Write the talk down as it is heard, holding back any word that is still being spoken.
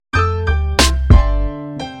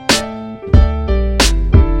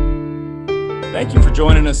Thank you for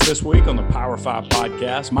joining us this week on the Power 5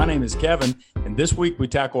 podcast. My name is Kevin, and this week we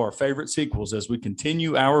tackle our favorite sequels as we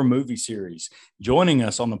continue our movie series. Joining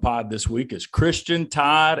us on the pod this week is Christian,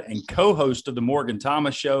 Todd, and co-host of the Morgan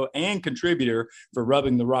Thomas Show and contributor for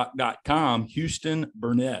rubbingtherock.com, Houston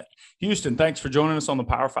Burnett. Houston, thanks for joining us on the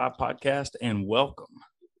Power 5 podcast, and welcome.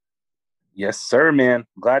 Yes, sir, man.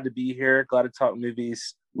 Glad to be here. Glad to talk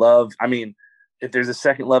movies. If there's a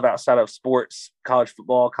second love outside of sports, college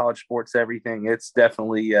football, college sports, everything, it's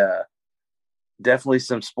definitely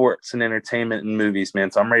some sports and entertainment and movies, man.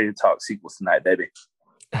 So I'm ready to talk sequels tonight, baby.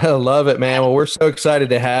 I love it, man. Well, we're so excited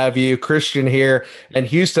to have you, Christian, here. And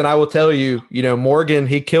Houston, I will tell you, Morgan,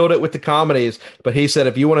 he killed it with the comedies, but he said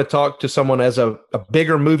if you want to talk to someone as a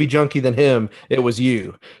bigger movie junkie than him, it was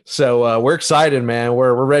you. So we're excited, man.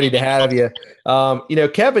 We're ready to have you.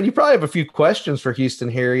 Kevin, you probably have a few questions for Houston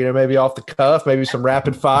here, maybe off the cuff, maybe some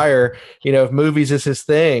rapid fire, if movies is his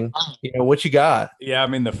thing, what you got? Yeah,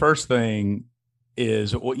 the first thing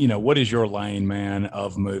is, what is your lane, man,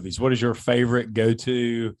 of movies? What is your favorite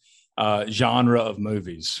go-to genre of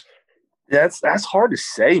movies? That's hard to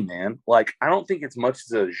say, man. Like, I don't think it's much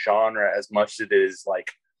as a genre as much as it is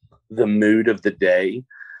like the mood of the day.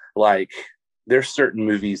 Like, there's certain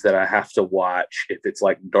movies that I have to watch if it's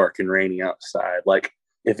like dark and rainy outside. Like,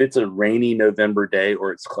 if it's a rainy November day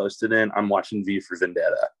or it's close to then, I'm watching V for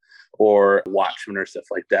Vendetta or Watchmen or stuff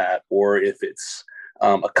like that. Or if it's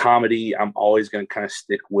a comedy, I'm always going to kind of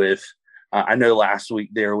stick with. I know last week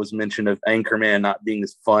there was mention of Anchorman not being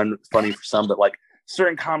as funny for some, but like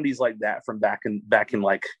certain comedies like that from back in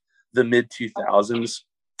like the mid 2000s.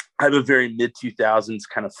 I have a very mid 2000s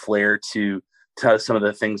kind of flair to some of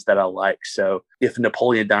the things that I like. So if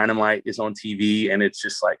Napoleon Dynamite is on TV and it's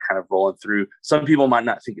just like kind of rolling through, some people might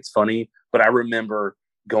not think it's funny, but I remember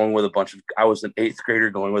I was an 8th grader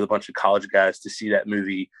going with a bunch of college guys to see that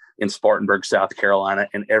movie in Spartanburg, South Carolina,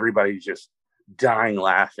 and everybody's just dying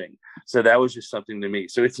laughing. So that was just something to me.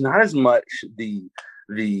 So it's not as much the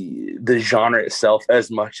genre itself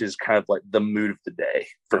as much as kind of like the mood of the day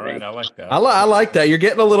for me. I like that. I like that. You're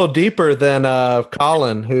getting a little deeper than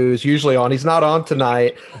Colin, who's usually on. He's not on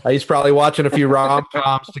tonight. He's probably watching a few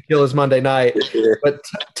rom-coms to kill his Monday night. But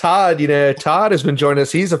Todd, Todd has been joining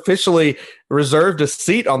us. He's officially reserved a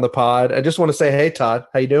seat on the pod. I just want to say, hey, Todd,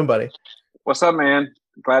 how you doing, buddy? What's up, man?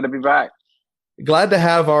 Glad to be back. Glad to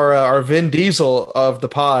have our Vin Diesel of the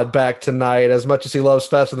pod back tonight. As much as he loves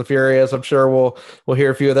Fast and the Furious, I'm sure we'll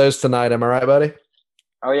hear a few of those tonight. Am I right, buddy?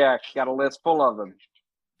 Oh yeah, got a list full of them.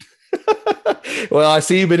 Well, I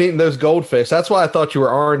see you've been eating those goldfish. That's why I thought you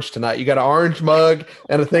were orange tonight. You got an orange mug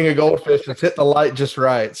and a thing of goldfish that's hit the light just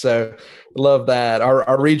right. So love that.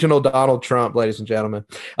 Our regional Donald Trump, ladies and gentlemen.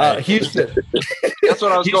 Houston. That's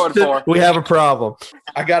what I was going for. We have a problem.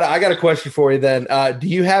 I got a question for you then. Do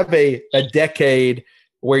you have a decade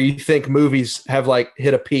where you think movies have like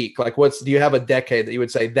hit a peak? Like do you have a decade that you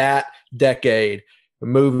would say that decade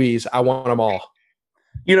movies, I want them all?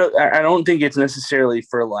 I don't think it's necessarily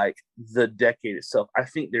for like the decade itself. I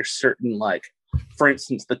think there's certain, like, for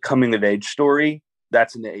instance, the coming of age story,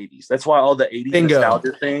 that's in the 80s. That's why all the 80s Bingo.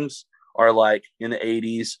 nostalgia things are like in the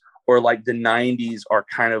 80s, or like the 90s are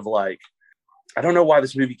kind of like, I don't know why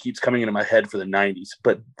this movie keeps coming into my head for the 90s,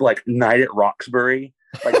 but like Night at Roxbury,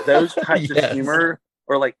 like those types Yes. of humor,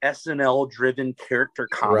 or like SNL driven character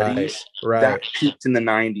comedies Right. that peaked in the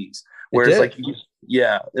 90s. Whereas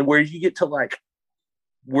where you get to like,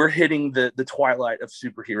 we're hitting the twilight of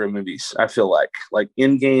superhero movies. I feel like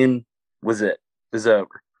Endgame was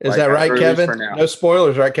over. Is that right, Kevin? No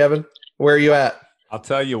spoilers, right, Kevin? Where are you at? I'll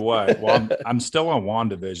tell you what. Well, I'm still on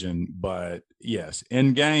WandaVision, but yes,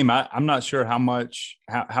 Endgame. I'm not sure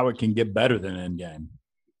how it can get better than Endgame.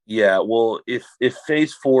 Yeah, well, if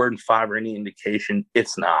Phase 4 and 5 are any indication,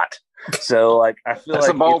 it's not. So like, I feel that's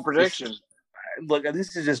like a bold prediction. Look,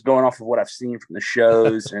 this is just going off of what I've seen from the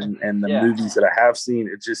shows and the movies that I have seen.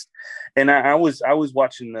 It's just, and I was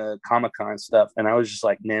watching the Comic-Con stuff, and I was just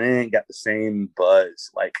like, man, it ain't got the same buzz.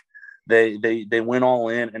 Like they went all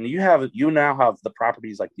in, and you now have the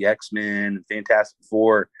properties like the X-Men and Fantastic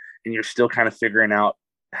Four, and you're still kind of figuring out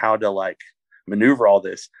how to like maneuver all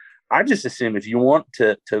this. I just assume if you want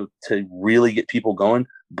to really get people going,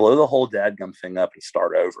 blow the whole dadgum thing up and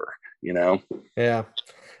start over, Yeah.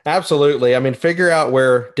 Absolutely. Figure out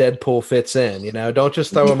where Deadpool fits in, don't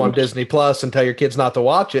just throw him on Disney Plus and tell your kids not to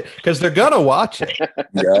watch it, because they're going to watch it.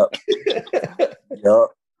 Yep.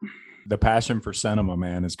 The passion for cinema,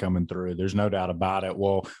 man, is coming through. There's no doubt about it.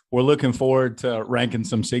 Well, we're looking forward to ranking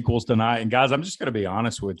some sequels tonight. And guys, I'm just going to be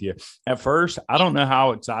honest with you. At first, I don't know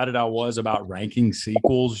how excited I was about ranking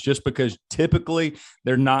sequels, just because typically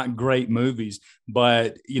they're not great movies.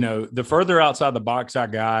 But, the further outside the box I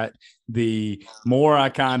got, the more I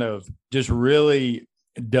kind of just really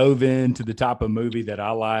dove into the type of movie that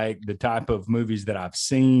I like, the type of movies that I've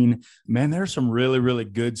seen. Man, there's some really, really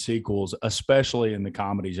good sequels, especially in the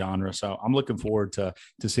comedy genre. So I'm looking forward to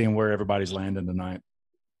seeing where everybody's landing tonight.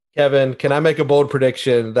 Kevin, can I make a bold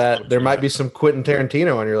prediction that there might be some Quentin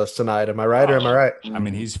Tarantino on your list tonight? Am I right or am I right? I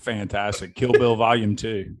mean, he's fantastic. Kill Bill Volume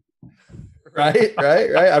 2. Right.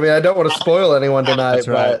 I mean, I don't want to spoil anyone tonight, That's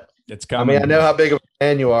right. but It's coming. I mean, I know how big of a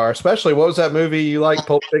fan you are, especially what was that movie you like,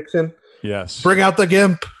 Pulp Fiction? Yes. Bring out the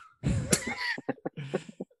gimp.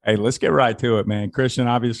 Hey, let's get right to it, man. Christian,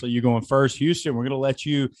 obviously you're going first. Houston, we're going to let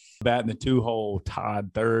you bat in the 2-hole,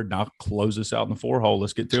 Todd third, and I'll close this out in the 4-hole.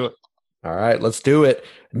 Let's get to it. All right, let's do it.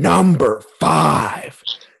 Number 5.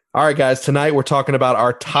 All right, guys, tonight we're talking about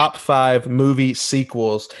our top 5 movie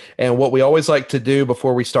sequels. And what we always like to do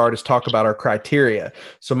before we start is talk about our criteria.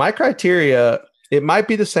 So my criteria, it might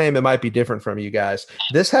be the same, it might be different from you guys.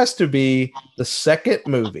 This has to be the second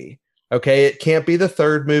movie. Okay, it can't be the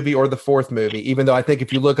third movie or the fourth movie, even though I think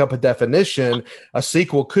if you look up a definition, a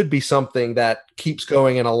sequel could be something that keeps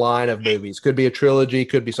going in a line of movies. Could be a trilogy,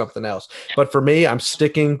 could be something else. But for me, I'm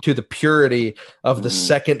sticking to the purity of the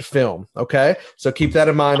second film. Okay, so keep that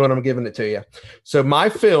in mind when I'm giving it to you. So my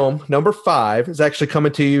film, number 5, is actually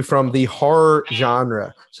coming to you from the horror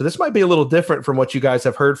genre. So this might be a little different from what you guys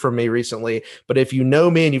have heard from me recently, but if you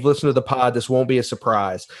know me and you've listened to the pod, this won't be a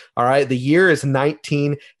surprise. All right, the year is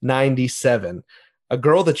 1997. A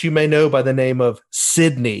girl that you may know by the name of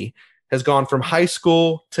Sydney has gone from high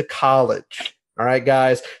school to college. All right,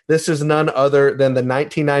 guys, this is none other than the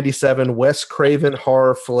 1997 Wes Craven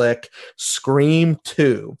horror flick, Scream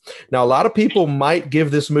 2. Now, a lot of people might give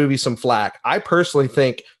this movie some flack. I personally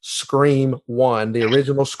think Scream 1, the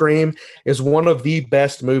original Scream, is one of the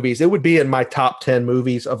best movies. It would be in my top 10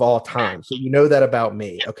 movies of all time. So you know that about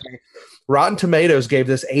me, okay? Rotten Tomatoes gave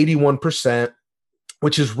this 81%.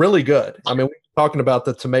 Which is really good. I mean, we're talking about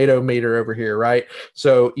the tomato meter over here, right?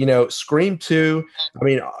 So, Scream 2, I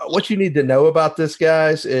mean, what you need to know about this,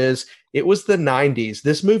 guys, is it was the 90s.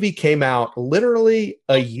 This movie came out literally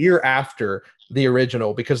a year after the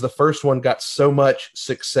original because the first one got so much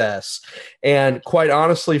success. And quite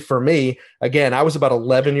honestly, for me, again, I was about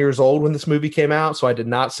 11 years old when this movie came out, so I did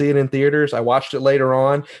not see it in theaters. I watched it later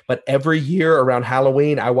on, but every year around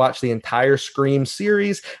Halloween, I watched the entire Scream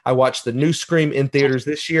series. I watched the new Scream in theaters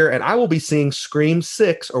this year, and I will be seeing Scream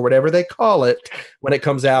 6 or whatever they call it when it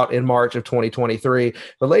comes out in March of 2023.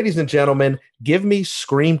 But ladies and gentlemen, give me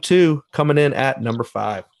Scream 2 coming in at number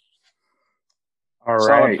 5. All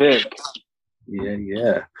Solid right. pick.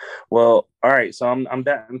 Yeah. Well, all right. So I'm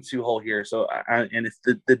batting 2-hole here. So and if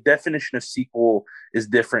the definition of sequel is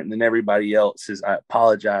different than everybody else's, I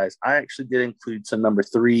apologize. I actually did include some number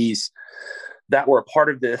 3s that were a part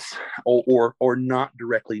of this, or not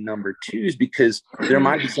directly number 2s, because there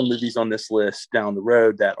might be some movies on this list down the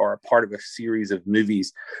road that are a part of a series of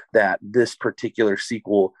movies that this particular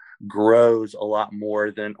sequel grows a lot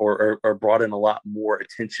more than, or brought in a lot more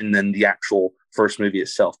attention than the actual first movie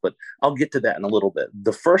itself. But I'll get to that in a little bit.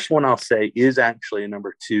 The first one I'll say is actually a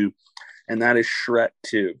number 2, and that is Shrek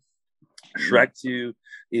 2. Shrek 2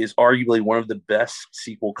 is arguably one of the best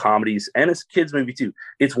sequel comedies, and it's a kids movie too.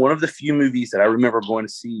 It's one of the few movies that I remember going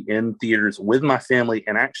to see in theaters with my family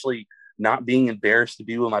and actually not being embarrassed to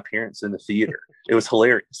be with my parents in the theater. It was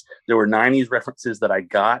hilarious. There were 90s references that I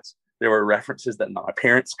got. There were references that my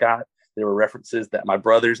parents got. There were references that my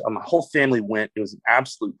brothers, my whole family went. It was an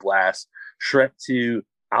absolute blast. Shrek 2,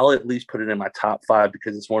 I'll at least put it in my top 5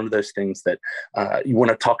 because it's one of those things that you want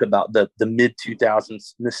to talk about the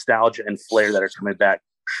mid-2000s nostalgia and flair that are coming back.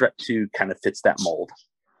 Shrek 2 kind of fits that mold.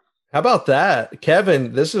 How about that?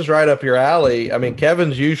 Kevin, this is right up your alley. I mean,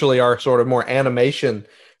 Kevin's usually our sort of more animation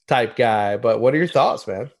type guy, but what are your thoughts,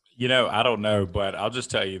 man? I don't know, but I'll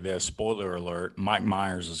just tell you this. Spoiler alert, Mike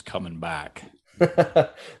Myers is coming back.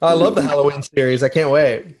 I love the Halloween series. I can't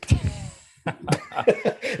wait.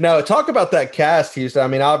 No, talk about that cast, Houston. I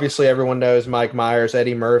mean, obviously everyone knows Mike Myers,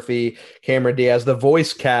 Eddie Murphy, Cameron Diaz. The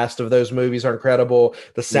voice cast of those movies are incredible.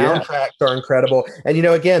 The soundtracks are incredible. And,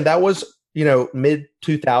 again, that was,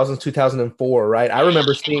 mid-2000s, 2004, right? I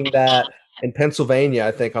remember seeing that in Pennsylvania,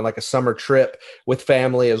 I think, on like a summer trip with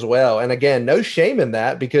family as well. And again, no shame in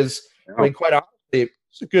that because, I mean, quite honestly,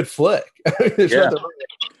 it's a good flick.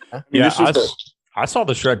 I saw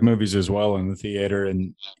the Shrek movies as well in the theater.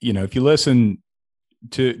 And, if you listen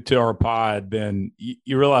to our pod, then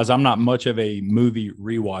you realize I'm not much of a movie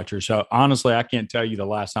rewatcher. So honestly, I can't tell you the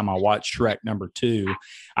last time I watched Shrek #2.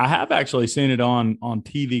 I have actually seen it on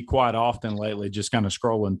TV quite often lately, just kind of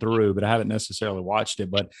scrolling through, but I haven't necessarily watched it.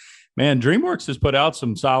 But man, DreamWorks has put out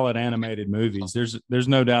some solid animated movies. There's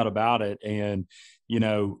no doubt about it. And, you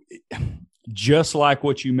know, just like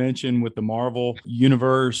what you mentioned with the Marvel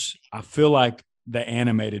universe, I feel like the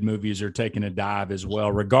animated movies are taking a dive as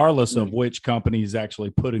well, regardless of which company is actually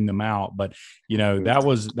putting them out. But, you know, that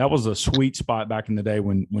was a sweet spot back in the day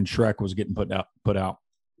when Shrek was getting put out.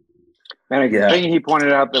 And the thing he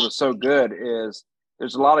pointed out that was so good is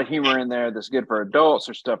there's a lot of humor in there that's good for adults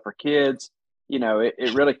or stuff for kids. You know,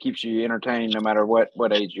 it really keeps you entertained no matter what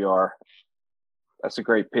age you are. That's a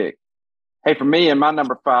great pick. Hey, for me, in my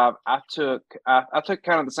number 5, I took kind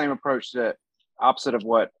of the same approach to opposite of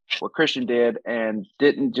what Christian did, and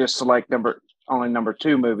didn't just select only number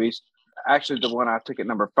 2 movies. Actually, the one I took at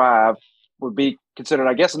number 5 would be considered,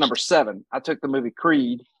 I guess, a number 7. I took the movie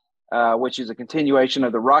Creed, which is a continuation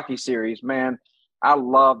of the Rocky series. Man, I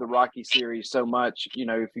love the Rocky series so much. You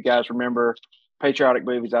know, if you guys remember patriotic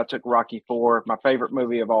movies, I took Rocky 4, my favorite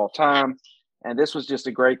movie of all time. And this was just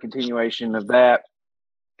a great continuation of that.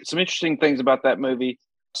 Some interesting things about that movie.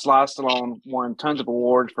 Sly Stallone won tons of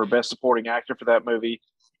awards for Best Supporting Actor for that movie.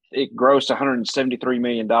 It grossed $173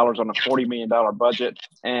 million on a $40 million budget.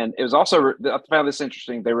 And it was also, I found this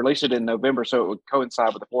interesting, they released it in November, so it would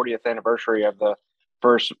coincide with the 40th anniversary of the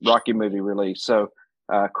first Rocky movie release. So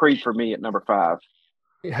Creed for me at number 5.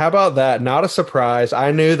 How about that? Not a surprise.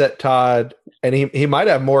 I knew that Todd, and he might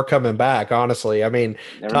have more coming back, honestly. I mean,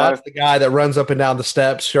 Todd's the guy that runs up and down the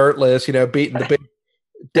steps shirtless, you know, beating the big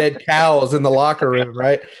dead cows in the locker room,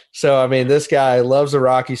 right? So, I mean, this guy loves the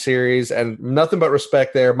Rocky series, and nothing but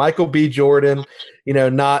respect there. Michael B. Jordan, you know,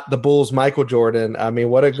 not the Bulls' Michael Jordan. I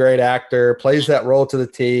mean, what a great actor. Plays that role to the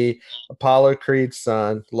T. Apollo Creed's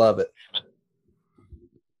son. Love it.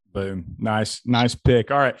 Boom. Nice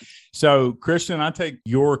pick. All right. So, Christian, I take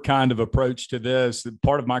your kind of approach to this.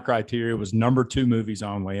 Part of my criteria was number 2 movies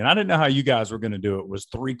only. And I didn't know how you guys were going to do it. Was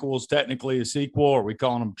threequels technically a sequel? Or are we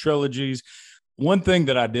calling them trilogies? One thing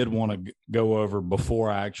that I did want to go over before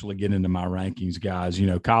I actually get into my rankings, guys, you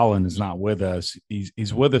know, Colin is not with us.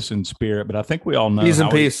 He's with us in spirit, but I think we all know. He's in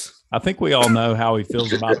peace. I think we all know how he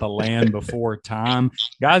feels about the Land Before Time.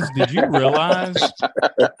 Guys, did you realize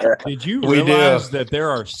that there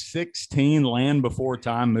are 16 Land Before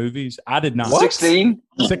Time movies? I did not. 16?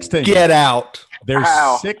 16. Get out. There's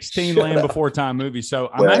 16 Land Before Time movies. So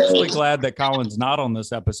I'm actually glad that Colin's not on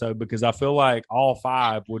this episode, because I feel like all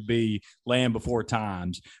 5 would be Land Before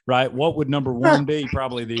Times, right? What would number 1 be?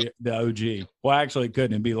 Probably the OG. Well, actually, it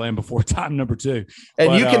couldn't. It'd be Land Before Time number 2.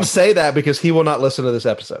 And you can say that because he will not listen to this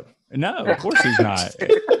episode. No, of course he's not.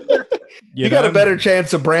 You got a better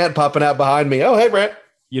chance of Brant popping out behind me. Oh, hey, Brant.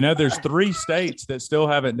 You know, there's 3 states that still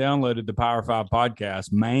haven't downloaded the Power 5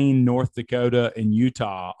 podcast: Maine, North Dakota, and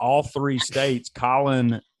Utah. All 3 states,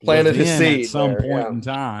 Colin planted his seed at some point in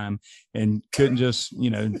time, and couldn't just, you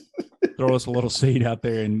know, throw us a little seed out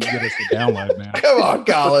there and get us to download, man. Come on,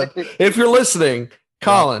 Colin. If you're listening,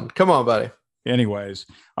 Colin, come on, buddy. Anyways,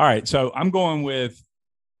 all right. So I'm going with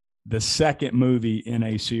the second movie in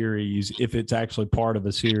a series, if it's actually part of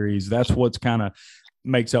a series. That's what's kind of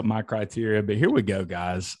makes up my criteria. But here we go,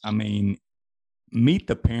 guys. I mean, Meet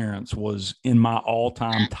the Parents was in my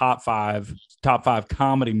all-time top five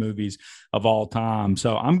comedy movies of all time.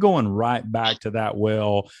 So I'm going right back to that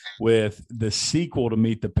well with the sequel to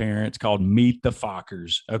Meet the Parents called Meet the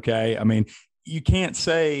Fockers. Okay. I mean, you can't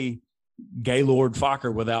say Gaylord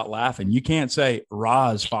Fokker without laughing. You can't say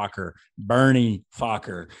Roz Fokker, Bernie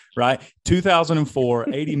Fokker, right?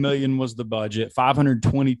 2004, 80 million was the budget,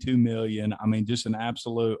 522 million. I mean, just an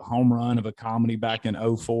absolute home run of a comedy back in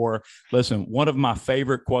 04. Listen, one of my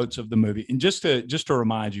favorite quotes of the movie, and just to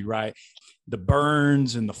remind you, right? The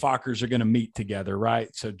Burns and the Fockers are going to meet together,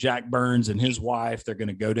 right? So Jack Burns and his wife, they're going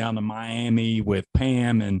to go down to Miami with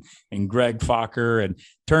Pam and Greg Fokker. And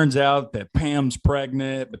turns out that Pam's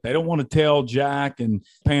pregnant, but they don't want to tell Jack and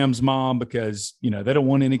Pam's mom because, you know, they don't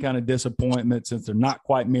want any kind of disappointment since they're not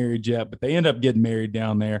quite married yet, but they end up getting married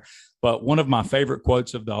down there. But one of my favorite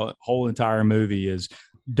quotes of the whole entire movie is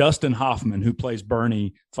Dustin Hoffman, who plays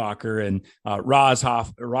Bernie Fokker, and Roz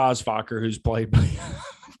Fokker, who's played by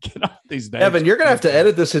get off these names. Evan, you're going to have to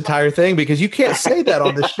edit this entire thing because you can't say that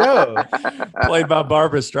on the show. Played by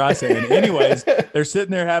Barbara Streisand. Anyways, they're sitting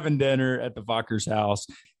there having dinner at the Fokker's house,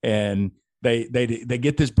 and they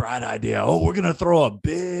get this bright idea. Oh, we're going to throw a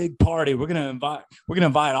big party. We're going to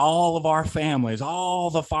invite all of our families. All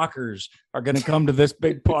the Fokkers are going to come to this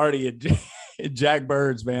big party. Jack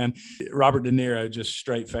Birds, man. Robert De Niro just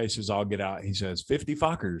straight faces all get out. He says, 50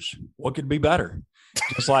 fuckers. What could be better?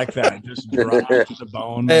 Just like that. Just dry to the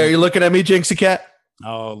bone. Hey, are you looking at me, Jinxie Cat?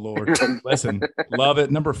 Oh, Lord. Listen, love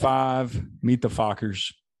it. Number 5, Meet the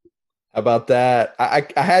Fockers. How about that? I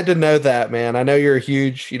had to know that, man. I know you're a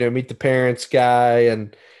huge, Meet the Parents guy,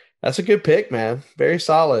 and that's a good pick, man. Very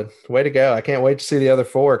solid. Way to go. I can't wait to see the other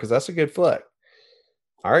 4 because that's a good flick.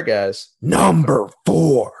 All right, guys. Number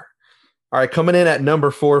 4. All right, coming in at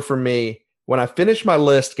number 4 for me. When I finished my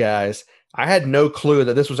list, guys, I had no clue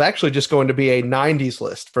that this was actually just going to be a 90s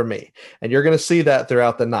list for me. And you're going to see that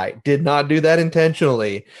throughout the night. Did not do that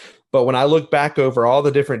intentionally. But when I look back over all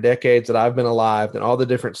the different decades that I've been alive and all the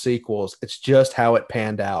different sequels, it's just how it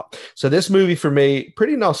panned out. So this movie for me,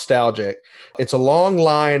 pretty nostalgic. It's a long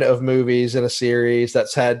line of movies in a series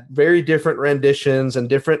that's had very different renditions and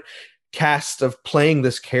different cast of playing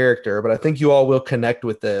this character, but I think you all will connect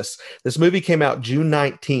with this. This movie came out June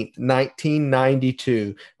 19th,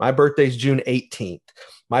 1992. My birthday's June 18th.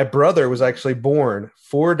 My brother was actually born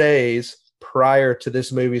 4 days prior to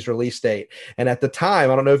this movie's release date. And at the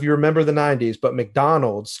time, I don't know if you remember the 90s, but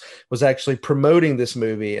McDonald's was actually promoting this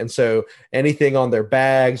movie. And so anything on their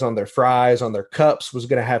bags, on their fries, on their cups was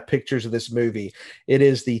going to have pictures of this movie. It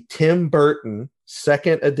is the Tim Burton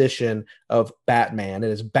second edition of Batman. It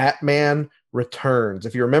is Batman Returns.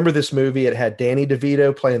 If you remember this movie, it had Danny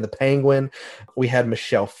DeVito playing the Penguin. We had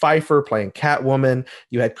Michelle Pfeiffer playing Catwoman.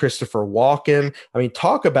 You had Christopher Walken. I mean,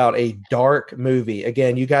 talk about a dark movie.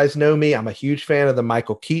 Again, you guys know me. I'm a huge fan of the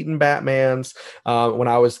Michael Keaton Batmans. When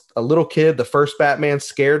I was a little kid, the first Batman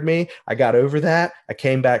scared me. I got over that. I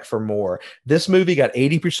came back for more. This movie got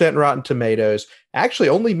 80% Rotten Tomatoes. Actually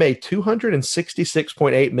only made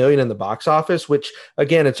 $266.8 million in the box office, which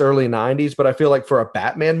again, it's early 90s, but I feel like for a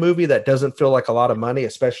Batman movie, that doesn't feel like a lot of money,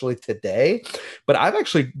 especially today. But I've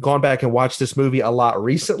actually gone back and watched this movie a lot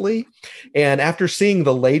recently. And after seeing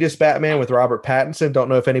the latest Batman with Robert Pattinson, don't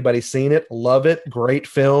know if anybody's seen it. Love it. Great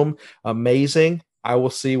film. Amazing. I will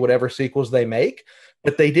see whatever sequels they make.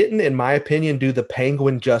 But they didn't, in my opinion, do the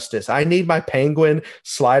Penguin justice. I need my Penguin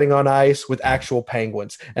sliding on ice with actual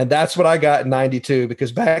penguins. And that's what I got in 92,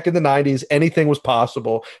 because back in the 90s, anything was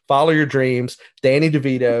possible. Follow your dreams. Danny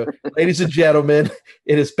DeVito. Ladies and gentlemen,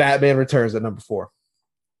 it is Batman Returns at number 4.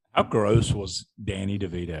 How gross was Danny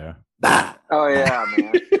DeVito? Oh, yeah,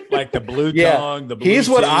 man. Like the blue tongue. The blue He's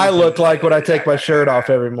what teeth. I look like when I take my shirt off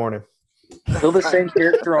every morning. Still the same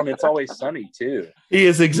character on It's Always Sunny, too. He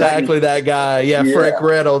is exactly that guy. Yeah, Frank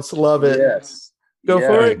Reynolds. Love it. Yes. Go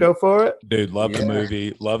for it. Dude, love the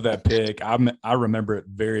movie. Love that pick. I remember it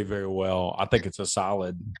very, very well. I think it's a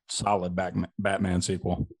solid Batman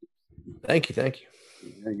sequel. Thank you.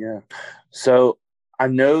 Yeah. So I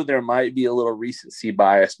know there might be a little recency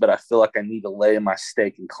bias, but I feel like I need to lay my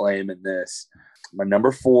stake and claim in this. My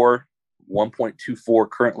number 4, 1.24,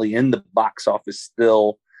 currently in the box office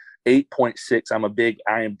still. 8.6. I'm a big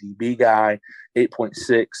IMDb guy.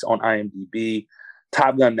 8.6 on IMDb.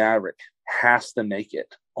 Top Gun Maverick has to make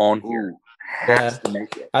it on here. Has to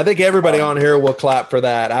make it. I think everybody on here will clap for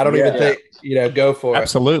that. I don't even think, go for it.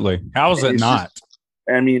 Absolutely. How is it not?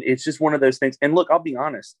 It's just one of those things. And look, I'll be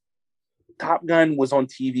honest. Top Gun was on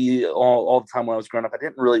TV all the time when I was growing up. I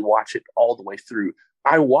didn't really watch it all the way through.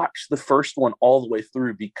 I watched the first one all the way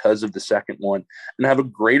through because of the second one, and I have a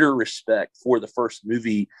greater respect for the first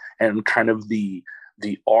movie and kind of the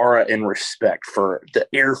aura and respect for the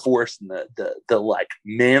Air Force and the like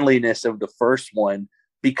manliness of the first one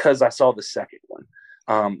because I saw the second one.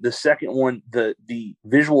 The second one, the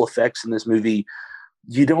visual effects in this movie,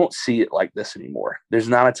 you don't see it like this anymore. There's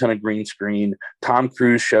not a ton of green screen. Tom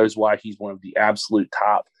Cruise shows why he's one of the absolute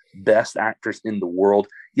top best actors in the world.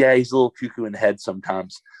 Yeah, he's a little cuckoo in the head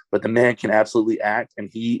sometimes, but the man can absolutely act, and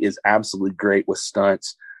he is absolutely great with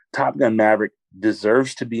stunts. Top Gun Maverick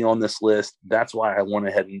deserves to be on this list. That's why I went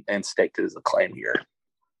ahead and staked it as a claim here.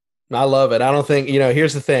 I love it. I don't think,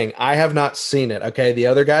 here's the thing. I have not seen it. Okay. The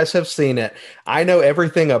other guys have seen it. I know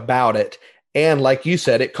everything about it. And like you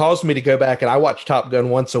said, it caused me to go back, and I watch Top Gun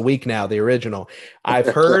once a week now, the original. I've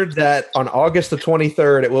heard that on August the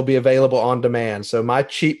 23rd, it will be available on demand. So my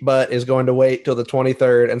cheap butt is going to wait till the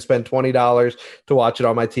 23rd and spend $20 to watch it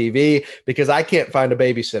on my TV because I can't find a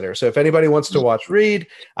babysitter. So if anybody wants to watch Reed,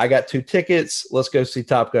 I got 2 tickets. Let's go see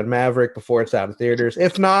Top Gun Maverick before it's out of theaters.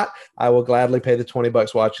 If not, I will gladly pay the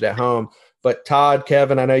 $20, watch it at home. But Todd,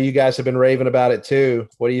 Kevin, I know you guys have been raving about it too.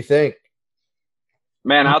 What do you think?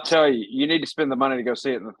 Man, I'll tell you, you need to spend the money to go see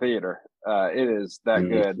it in the theater. It is that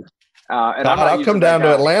good. And I'll come down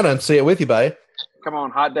to Atlanta and see it with you, buddy. Come on,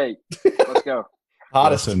 hot date. Let's go.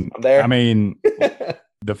 Hottest. Listen, I'm there. I mean,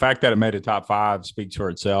 The fact that it made a top 5 speaks for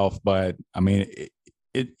itself, but I mean,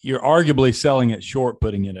 you're arguably selling it short,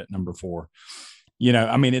 putting it at number 4.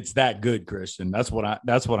 I mean, it's that good, Christian. That's what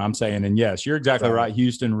I'm saying. And yes, you're exactly right,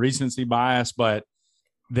 Houston, recency bias, but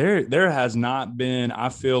there has not been, I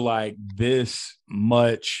feel like, this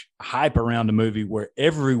much hype around a movie where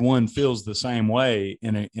everyone feels the same way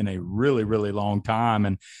in a really, really long time.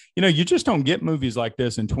 And, you just don't get movies like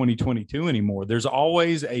this in 2022 anymore. There's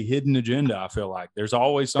always a hidden agenda. I feel like there's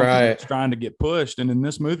always something that's trying to get pushed. And in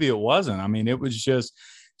this movie, it wasn't. I mean, it was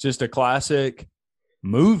just a classic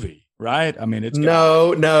movie. Right. I mean,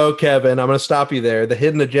 no, Kevin, I'm going to stop you there. The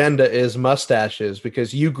hidden agenda is mustaches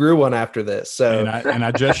because you grew one after this. So and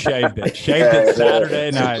I just shaved it Saturday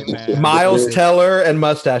night, man. Miles Teller and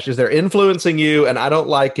mustaches. They're influencing you. And I don't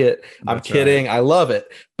like it. I'm kidding. Right. I love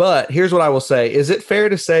it. But here's what I will say. Is it fair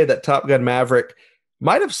to say that Top Gun Maverick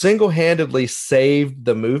might have single-handedly saved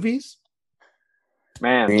the movies?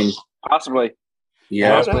 Man, possibly.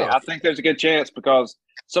 Yeah. Possibly. I think there's a good chance because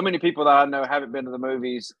so many people that I know haven't been to the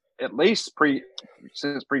movies at least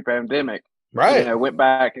since pre-pandemic, right? Went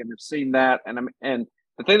back and have seen that. And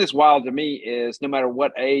the thing that's wild to me is no matter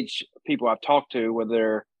what age people I've talked to, whether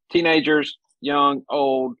they're teenagers, young,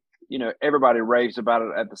 old, everybody raves about it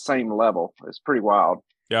at the same level. It's pretty wild.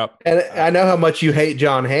 Yep. And I know how much you hate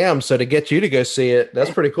John Hamm, so to get you to go see it,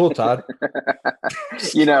 that's pretty cool, Todd.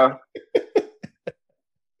 Yeah,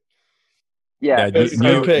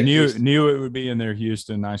 knew it would be in there,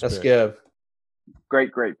 Houston. Nice. That's pick. Good.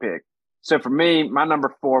 Great pick. So for me, my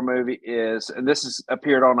number 4 movie is, and this has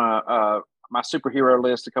appeared on my superhero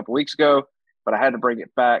list a couple weeks ago, but I had to bring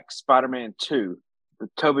it back. Spider-Man 2. The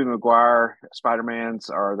Tobey Maguire Spider-Mans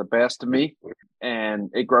are the best to me, and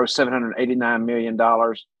it grossed $789 million.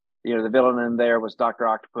 The villain in there was Dr.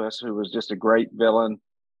 Octopus, who was just a great villain.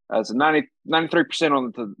 It's a 93%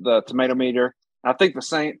 on the tomato meter. I think the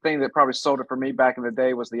same thing that probably sold it for me back in the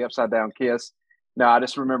day was the upside down kiss. No, I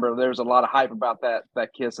just remember there was a lot of hype about that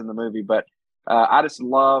kiss in the movie, but I just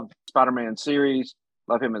love Spider-Man series,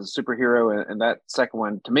 love him as a superhero, and that second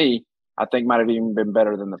one, to me, I think might have even been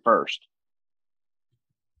better than the first.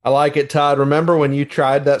 I like it, Todd. Remember when you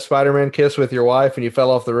tried that Spider-Man kiss with your wife and you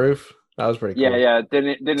fell off the roof? That was pretty cool. Yeah, it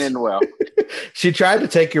didn't end well. She tried to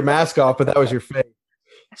take your mask off, but that was your face.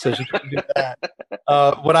 So she couldn't do that.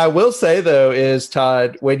 What I will say, though, is,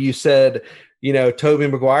 Todd, when you said – Tobey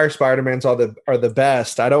Maguire Spider-Mans are the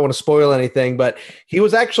best. I don't want to spoil anything, but he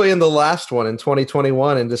was actually in the last one in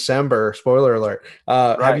 2021 in December. Spoiler alert.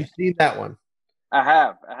 Right. Have you seen that one? I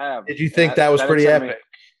have. Did you think that was pretty epic?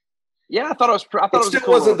 Yeah, I thought it was. It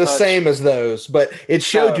still wasn't the same as those, but it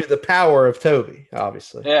showed you the power of Tobey.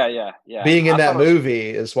 Obviously. Yeah. Being in that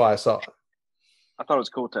movie is why I saw it. I thought it was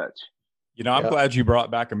a cool touch. I'm glad you brought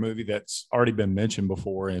back a movie that's already been mentioned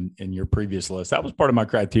before in your previous list. That was part of my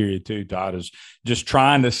criteria too, Todd, is just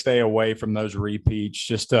trying to stay away from those repeats.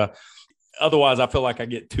 Otherwise, I feel like I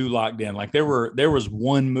get too locked in. Like there was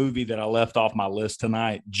one movie that I left off my list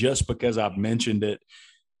tonight just because I've mentioned it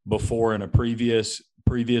before in a previous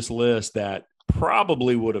list that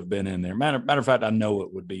probably would have been in there. Matter of fact, I know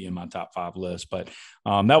it would be in my top 5 list, but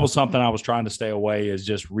that was something I was trying to stay away, is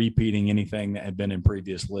just repeating anything that had been in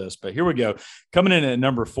previous lists. But here we go. Coming in at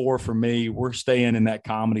number 4 for me, we're staying in that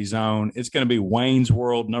comedy zone. It's going to be Wayne's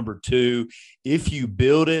World, number 2. If you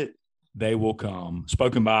build it, they will come.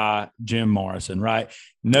 Spoken by Jim Morrison, right?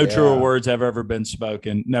 No truer words have ever been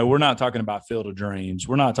spoken. No, we're not talking about Field of Dreams.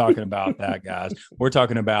 We're not talking about that, guys. We're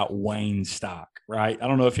talking about Wayne Stock, right? I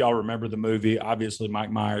don't know if y'all remember the movie. Obviously,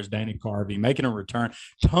 Mike Myers, Danny Carvey making a return.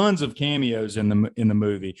 Tons of cameos in the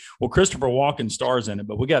movie. Well, Christopher Walken stars in it,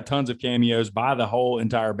 but we got tons of cameos by the whole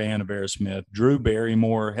entire band of Aerosmith. Drew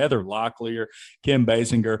Barrymore, Heather Locklear, Kim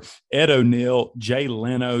Basinger, Ed O'Neill, Jay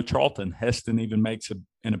Leno, Charlton Heston even makes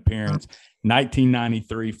an appearance.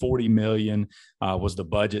 1993, 40 million was the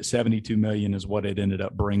budget. 72 million is what it ended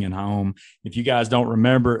up bringing home. If you guys don't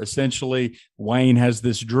remember, essentially Wayne has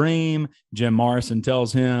this dream. Jim Morrison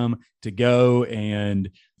tells him to go and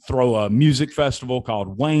throw a music festival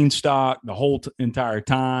called Wayne Stock. The whole entire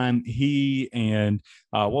time, he and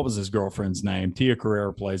what was his girlfriend's name? Tia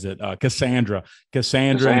Carrere plays it. Cassandra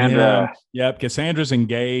and him. Yep. Cassandra's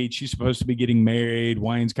engaged. She's supposed to be getting married.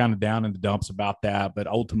 Wayne's kind of down in the dumps about that, but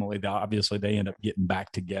ultimately, obviously, they end up getting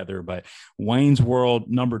back together. But Wayne's World,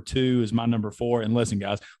 number 2, is my number 4. And listen,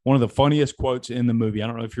 guys, one of the funniest quotes in the movie, I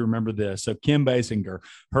don't know if you remember this. So Kim Basinger,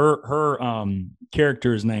 her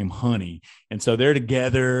character is named Honey. And so they're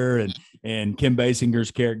together, and Kim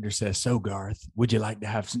Basinger's character says, "So Garth, would you like to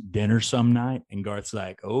have some dinner some night?" And Garth's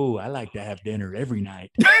like, "Oh, I like to have dinner every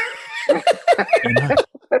night."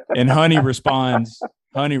 and Honey responds,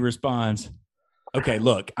 Okay,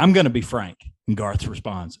 look, I'm going to be frank. And Garth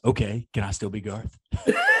responds, okay, can I still be Garth?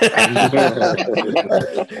 I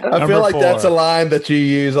feel like that's a line that you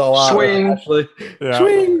use a lot. Swing. Actually. Yeah.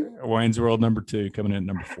 Swing. Wayne's World number 2 coming in at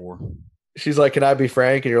number 4. She's like, can I be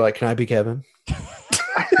Frank? And you're like, can I be Kevin?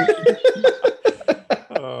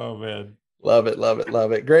 Oh, man. Love it, love it,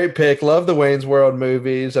 love it. Great pick. Love the Wayne's World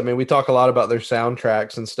movies. I mean, we talk a lot about their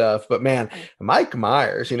soundtracks and stuff, but man, Mike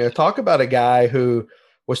Myers, talk about a guy who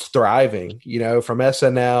was thriving, from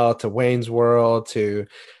SNL to Wayne's World to,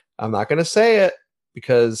 I'm not going to say it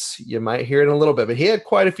because you might hear it in a little bit, but he had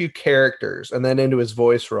quite a few characters and then into his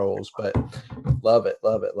voice roles, but love it,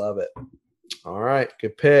 love it, love it. All right,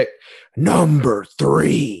 good pick. Number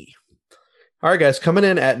 3. All right, guys, coming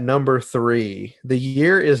in at number 3. The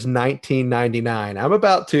year is 1999. I'm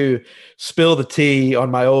about to spill the tea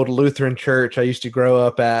on my old Lutheran church I used to grow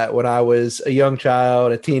up at when I was a young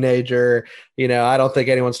child, a teenager. I don't think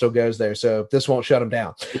anyone still goes there, so this won't shut them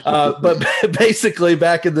down. But basically,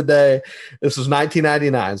 back in the day, this was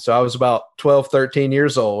 1999, so I was about 12, 13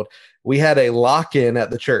 years old. We had a lock-in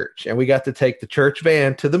at the church, and we got to take the church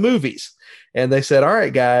van to the movies. And they said, all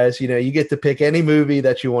right, guys, you get to pick any movie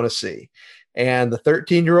that you want to see. And the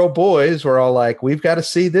 13-year-old boys were all like, we've got to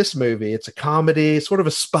see this movie. It's a comedy, sort of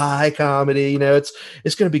a spy comedy.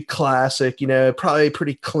 It's going to be classic, probably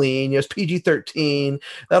pretty clean. It's PG-13.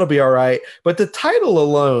 That'll be all right. But the title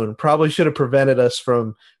alone probably should have prevented us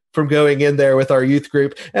from going in there with our youth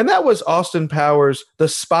group. And that was Austin Powers, The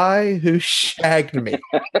Spy Who Shagged Me,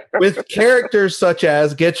 with characters such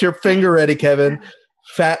as, get your finger ready, Kevin,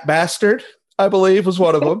 Fat Bastard, I believe was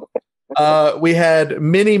one of them. We had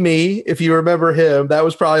Mini-Me, if you remember him. That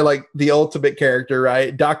was probably like the ultimate character,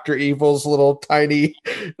 right? Dr. Evil's little tiny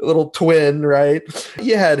little twin, right?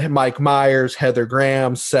 You had Mike Myers, Heather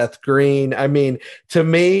Graham, Seth Green. I mean, to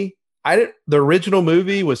me, the original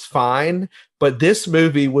movie was fine, but this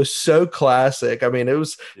movie was so classic. I mean, it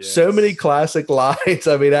was so many classic lines.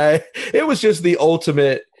 I mean, it was just the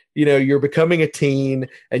ultimate. You're becoming a teen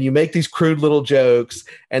and you make these crude little jokes,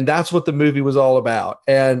 and that's what the movie was all about.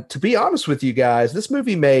 And to be honest with you guys, this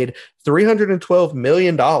movie made $312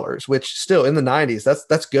 million, which still in the 90s,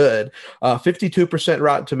 that's good. 52%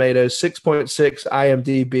 Rotten Tomatoes, 6.6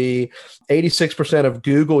 IMDb, 86% of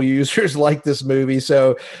Google users like this movie.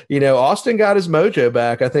 So, Austin got his mojo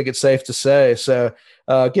back, I think it's safe to say. So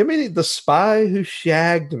give me The Spy Who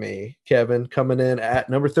Shagged Me, Kevin, coming in at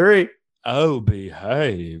number 3. Oh,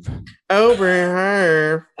 behave. Oh,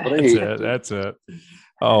 behave. That's it.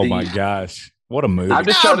 Oh, my gosh. What a movie. I'm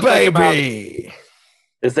just trying to think about.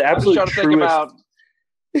 It's the absolute truest.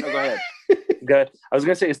 Go ahead. Good. I was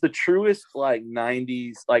gonna say it's the truest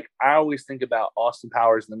 90s. I always think about Austin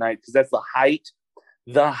Powers in the night because that's the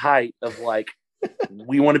height of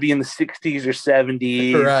we want to be in the 60s or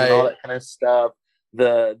 70s right. and all that kind of stuff.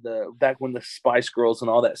 The back when the Spice Girls and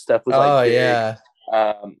all that stuff was big. Yeah.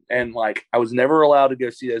 And I was never allowed to go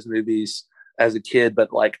see those movies as a kid, but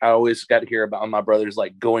I always got to hear about my brothers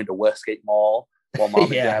going to Westgate Mall while mom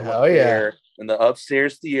and dad went there in the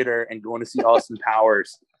upstairs theater and going to see Austin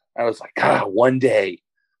Powers. I was like, God, one day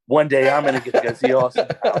I'm going to get to go see Austin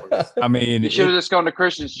Powers. I mean, you should have just gone to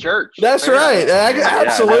Christian's church. That's right.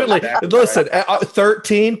 Absolutely. Listen,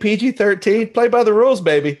 13, PG-13, play by the rules,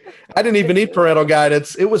 baby. I didn't even need parental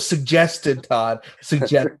guidance. It was suggested, Todd.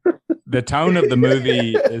 Suggested. The tone of the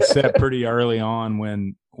movie is set pretty early on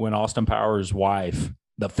when Austin Powers' wife,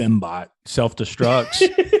 the fembot, self-destructs.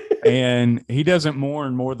 And he doesn't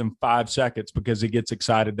mourn more than 5 seconds because he gets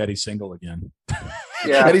excited that he's single again.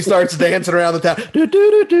 Yeah. And he starts dancing around the town.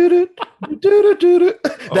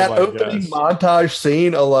 That opening montage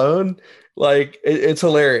scene alone, it's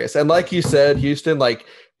hilarious. And like you said, Houston,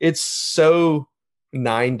 it's so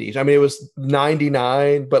 90s. I mean, it was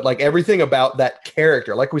 99, but everything about that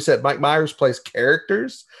character, like we said, Mike Myers plays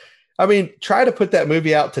characters. I mean, try to put that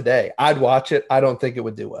movie out today. I'd watch it. I don't think it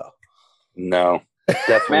would do well. No.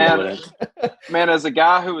 Definitely man, as a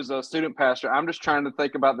guy who was a student pastor, I'm just trying to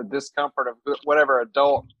think about the discomfort of whatever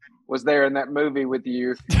adult was there in that movie with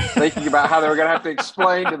you, thinking about how they were going to have to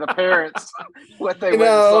explain to the parents what they went and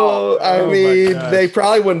saw. I mean, they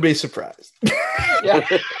probably wouldn't be surprised. Yeah.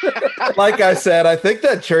 Like I said, I think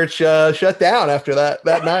that church shut down after that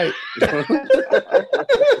night.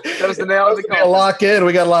 That was the nail of the coffin. Lock in,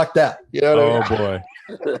 we got locked out. Boy,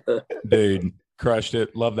 dude. Crushed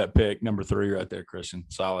it. Love that pick. Number 3 right there, Christian.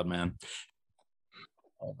 Solid, man.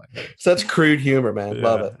 Oh my God. So that's crude humor, man. Yeah,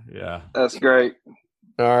 love it. Yeah. That's great.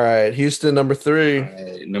 All right. Houston, number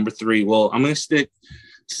 3. Number 3. Well, I'm going to stick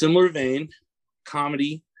similar vein.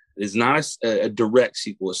 Comedy. It is not a direct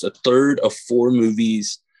sequel. It's a third of 4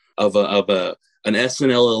 movies of a an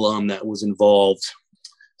SNL alum that was involved,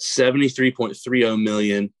 $73.30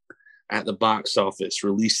 million at the box office,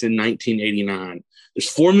 released in 1989. There's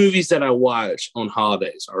 4 movies that I watch on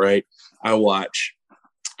holidays, all right? I watch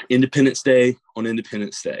Independence Day on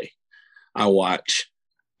Independence Day. I watch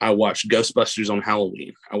Ghostbusters on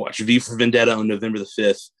Halloween. I watch V for Vendetta on November the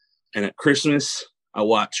 5th. And at Christmas, I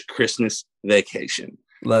watch Christmas Vacation.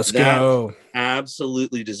 Let's go.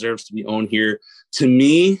 Absolutely deserves to be on here. To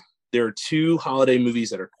me, there are 2 holiday movies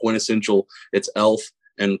that are quintessential. It's Elf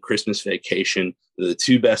and Christmas Vacation. They're the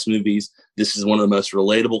 2 best movies. This is one of the most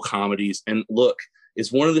relatable comedies. And look,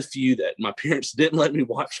 it's one of the few that my parents didn't let me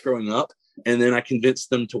watch growing up. And then I convinced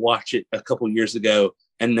them to watch it a couple years ago.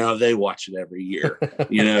 And now they watch it every year,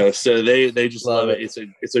 so they just love it.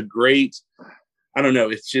 It's a great, I don't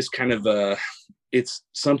know. It's just kind of it's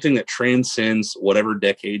something that transcends whatever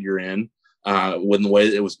decade you're in. When the way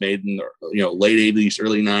it was made in the late 80s,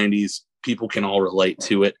 early 90s, people can all relate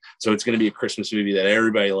to it. So it's going to be a Christmas movie that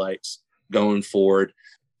everybody likes going forward.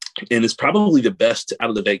 And it's probably the best out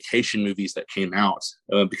of the vacation movies that came out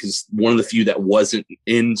because one of the few that wasn't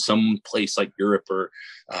in some place like Europe or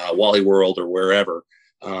Wally World or wherever.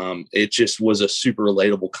 It just was a super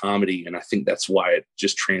relatable comedy. And I think that's why it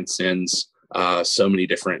just transcends so many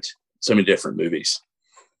different movies.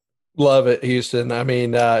 Love it, Houston. I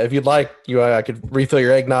mean, if you'd like, I could refill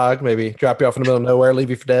your eggnog, maybe drop you off in the middle of nowhere, leave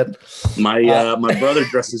you for dead. My brother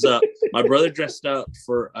dresses up. My brother dressed up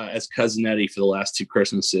for as Cousin Eddie for the last 2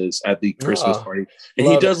 Christmases at the Christmas party, and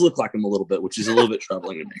he does look like him a little bit, which is a little bit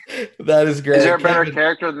troubling to me. That is great. Is there a better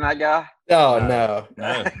character than that guy? Oh no,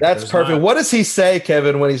 that's perfect. Not. What does he say,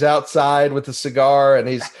 Kevin, when he's outside with the cigar and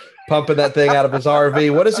he's pumping that thing out of his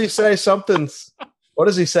RV? What does he say? What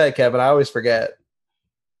does he say, Kevin? I always forget.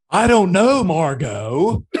 I don't know,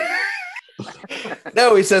 Margot.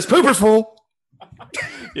 No, he says pooper's full.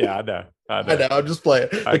 Yeah, I know. I'm just playing.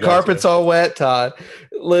 The carpet's all wet, Todd.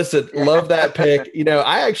 Listen, love that pick.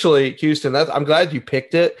 I actually, Houston, I'm glad you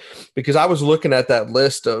picked it because I was looking at that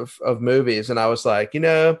list of movies and I was like, you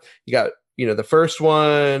got the first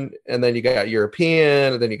one, and then you got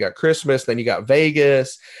European, and then you got Christmas, then you got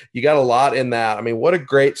Vegas. You got a lot in that. I mean, what a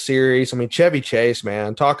great series. I mean, Chevy Chase,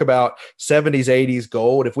 man, talk about 70s, 80s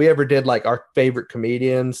gold. If we ever did like our favorite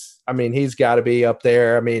comedians, I mean, he's got to be up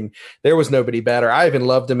there. I mean, there was nobody better. I even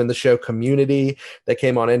loved him in the show Community that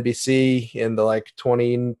came on NBC in the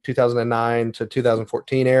 2009 to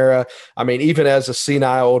 2014 era. I mean, even as a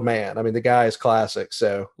senile old man, I mean, the guy is classic.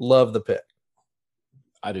 So love the pick.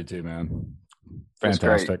 I do too, man.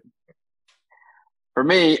 Fantastic. For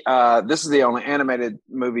me, this is the only animated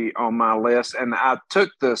movie on my list, and I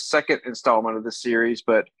took the second installment of this series,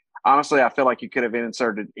 but honestly, I feel like you could have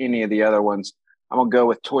inserted any of the other ones. I'm going to go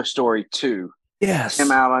with Toy Story 2. Yes.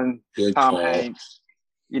 Tim Allen, Good Tom call. Hanks,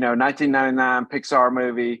 1999 Pixar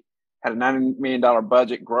movie, had a $90 million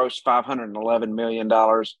budget, grossed $511 million.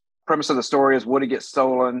 Premise of the story is Woody gets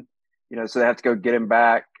stolen, so they have to go get him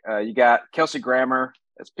back. You got Kelsey Grammer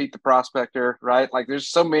as Pete the Prospector, right? Like there's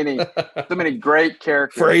so many great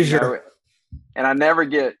characters. Frasier. And I never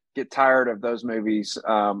get tired of those movies.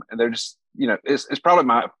 And they're just, it's probably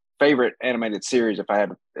my favorite animated series if I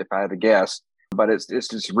had to guess, but it's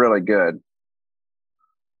just really good.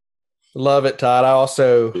 Love it, Todd. I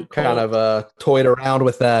also kind of toyed around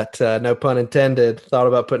with that. No pun intended. Thought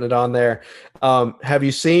about putting it on there. Have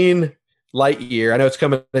you seen Lightyear? I know it's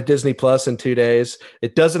coming to Disney Plus in 2 days.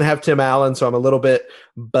 It doesn't have Tim Allen, so I'm a little bit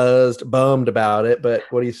bummed about it. But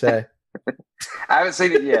what do you say? I haven't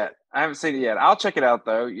seen it yet. I'll check it out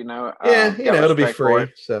though. Yeah, it'll be free.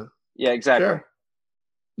 So yeah, exactly. Sure.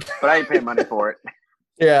 But I ain't paying money for it.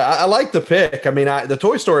 Yeah, I like the pick. I mean, the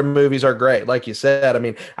Toy Story movies are great, like you said. I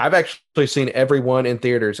mean, I've actually seen every one in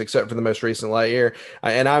theaters except for the most recent Lightyear,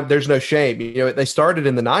 and there's no shame. They started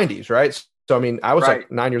in the 90s, right? So, I mean, I was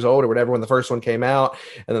like 9 years old or whatever when the first one came out,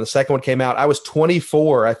 and then the second one came out. I was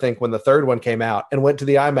 24, I think, when the third one came out and went to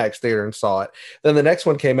the IMAX theater and saw it. Then the next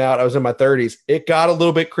one came out. I was in my 30s. It got a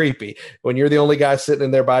little bit creepy when you're the only guy sitting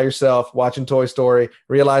in there by yourself watching Toy Story,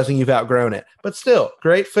 realizing you've outgrown it. But still,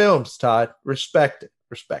 great films, Todd. Respect it.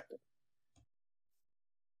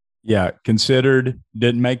 Yeah, considered,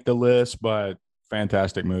 didn't make the list, but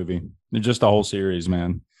fantastic movie. Just the whole series,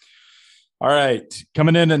 man. All right,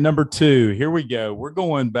 coming in at number 2. Here we go. We're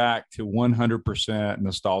going back to 100%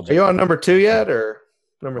 nostalgia. Are you on number 2 yet, or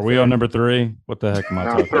number? Are we on number 3? What the heck am I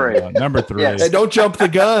talking about? Number 3. Yes. Hey, don't jump the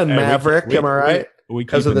gun, Maverick. Am I right?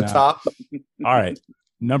 Because of the top. All right.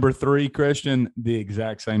 Number 3, Christian, the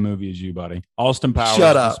exact same movie as you, buddy. Austin Powers,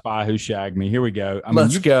 Shut The up. Spy Who Shagged Me. Here we go.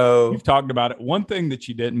 Let's go. You've talked about it. One thing that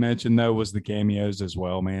you didn't mention, though, was the cameos as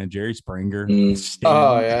well, man. Jerry Springer.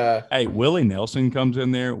 Oh, yeah. Hey, Willie Nelson comes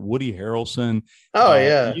in there. Woody Harrelson. Oh,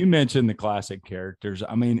 yeah. You mentioned the classic characters.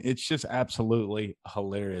 I mean, it's just absolutely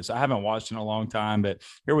hilarious. I haven't watched in a long time, but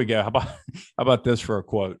here we go. How about this for a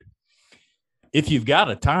quote? If you've got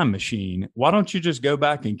a time machine, why don't you just go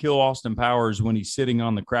back and kill Austin Powers when he's sitting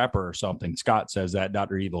on the crapper or something? Scott says that,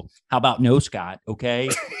 Dr. Evil. How about no, Scott? Okay.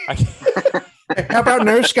 How about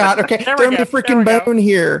no, Scott? Okay. Throw me a freaking bone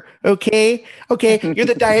here. Okay. You're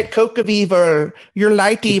the Diet Coke of evil. You're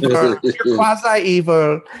light evil. You're quasi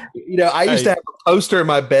evil. You know, I used to have a poster in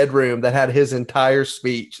my bedroom that had his entire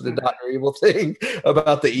speech, the Dr. Evil thing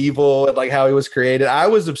about the evil and like how he was created. I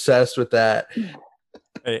was obsessed with that.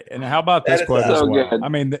 Hey, and how about this quote as well? Good. I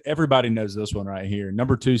mean, everybody knows this one right here.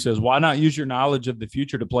 Number 2 says, why not use your knowledge of the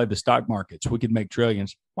future to play the stock markets? We could make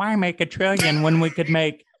trillions. Why make a trillion when we could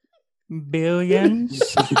make billions?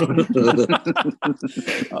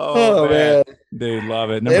 oh man. Dude,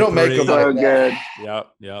 love it. They don't make them So like good.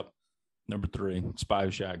 Yep. Number 3, Spy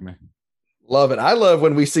Who Shagged Me. Love it. I love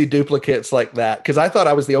when we see duplicates like that because I thought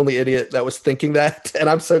I was the only idiot that was thinking that. And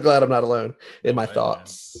I'm so glad I'm not alone in my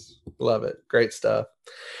thoughts. Man. Love it. Great stuff.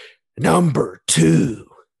 Number 2.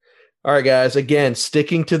 All right, guys. Again,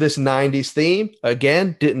 sticking to this 90s theme.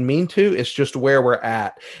 Again, didn't mean to. It's just where we're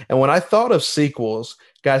at. And when I thought of sequels,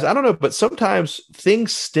 guys, I don't know, but sometimes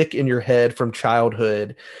things stick in your head from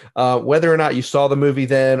childhood, whether or not you saw the movie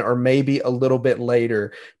then or maybe a little bit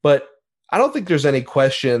later. But I don't think there's any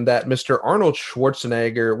question that Mr. Arnold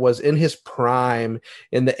Schwarzenegger was in his prime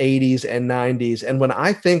in the 80s and 90s. And when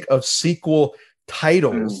I think of sequel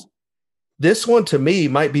titles, this one to me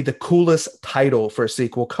might be the coolest title for a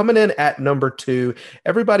sequel. Coming in at number 2,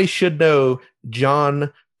 everybody should know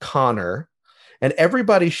John Connor, and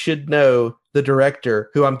everybody should know the director,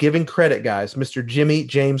 who I'm giving credit, guys, Mr. Jimmy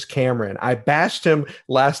James Cameron. I bashed him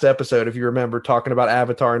last episode, if you remember, talking about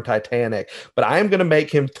Avatar and Titanic, but I am going to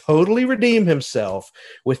make him totally redeem himself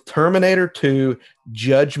with Terminator 2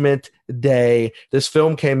 Judgment Day. This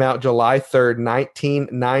film came out July 3rd,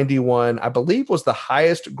 1991. I believe was the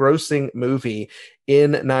highest grossing movie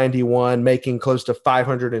in 91, making close to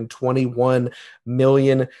 $521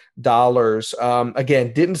 million.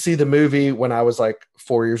 Again, didn't see the movie when I was like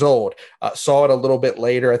 4 years old. Saw it a little bit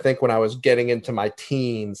later, I think when I was getting into my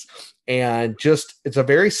teens. And just, it's a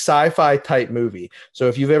very sci-fi type movie. So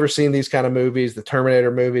if you've ever seen these kind of movies, the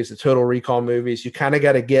Terminator movies, the Total Recall movies, you kind of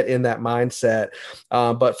got to get in that mindset.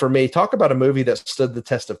 But for me, talk about a movie that stood the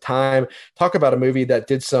test of time. Talk about a movie that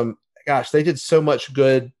did they did so much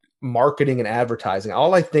good marketing and advertising.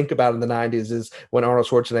 All I think about in the 90s is when Arnold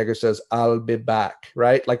Schwarzenegger says, "I'll be back,"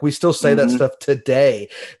 right? Like we still say that stuff today.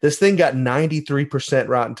 This thing got 93%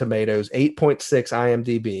 Rotten Tomatoes, 8.6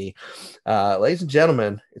 IMDb. Ladies and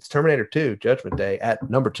gentlemen, it's Terminator 2 Judgment Day at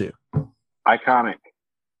number 2. Iconic.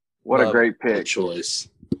 What a great pick. Good choice.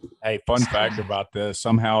 Hey, fun fact about this.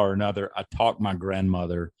 Somehow or another, I talked my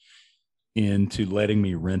grandmother into letting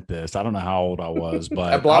me rent this. I don't know how old I was,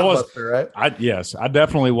 but At Blockbuster, right? I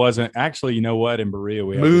definitely wasn't. Actually, you know what? In Berea,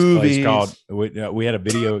 we have Movies. this place called, we had a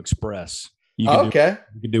Video Express. You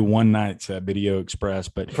could do one night's Video Express,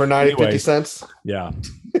 but for 50 cents. Yeah.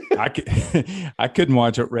 I couldn't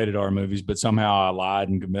watch rated R movies, but somehow I lied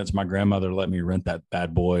and convinced my grandmother to let me rent that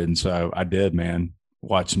bad boy. And so I did, man.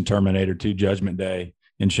 Watch some Terminator 2 Judgment Day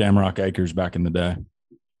in Shamrock Acres back in the day.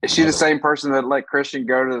 Is she the same person that let Christian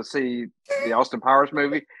go to see the Austin Powers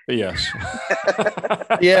movie? Yes.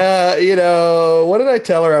 Yeah, what did I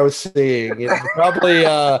tell her I was seeing? Probably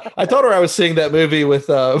I told her I was seeing that movie with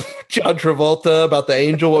John Travolta about the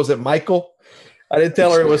angel. What was it, Michael? I didn't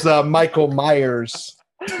tell her it was Michael Myers.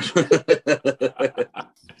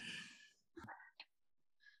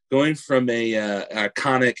 Going from a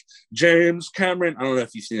iconic James Cameron. I don't know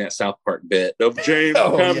if you've seen that South Park bit. James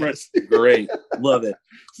Cameron, yes. Great, love it.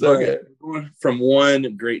 So good. Going from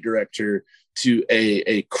one great director to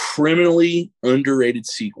a criminally underrated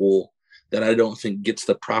sequel that I don't think gets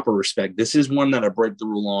the proper respect. This is one that I break the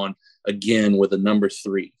rule on again with a number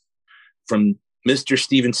 3 from Mr.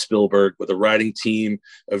 Steven Spielberg with a writing team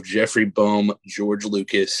of Jeffrey Boehm, George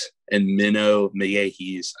Lucas, and Menno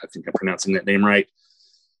Miyahis. I think I'm pronouncing that name right.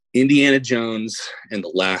 Indiana Jones and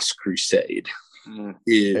the Last Crusade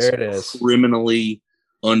is criminally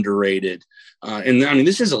underrated. And I mean,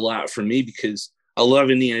 this is a lot for me because I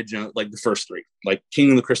love Indiana Jones, like the first 3. Like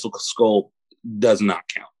Kingdom of the Crystal Skull does not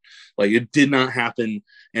count. Like it did not happen.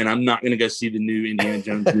 And I'm not going to go see the new Indiana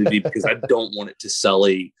Jones movie because I don't want it to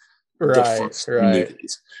sully the first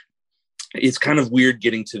movies. it's kind of weird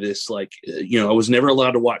getting to this. Like, I was never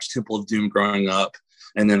allowed to watch Temple of Doom growing up.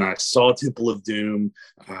 And then I saw Temple of Doom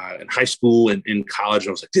in high school and in college.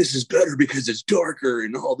 I was like, this is better because it's darker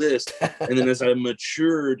and all this. And then as I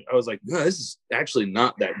matured, I was like, no, this is actually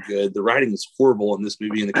not that good. The writing is horrible in this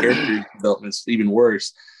movie and the character development is even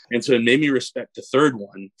worse. And so it made me respect the third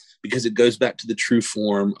one because it goes back to the true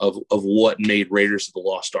form of what made Raiders of the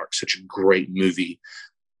Lost Ark such a great movie.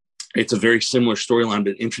 It's a very similar storyline,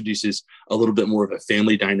 but it introduces a little bit more of a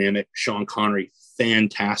family dynamic. Sean Connery,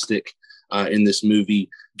 fantastic in this movie,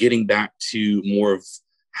 getting back to more of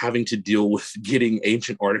having to deal with getting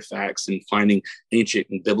ancient artifacts and finding ancient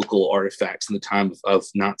and biblical artifacts in the time of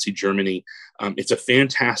Nazi Germany. It's a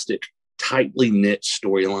fantastic, tightly knit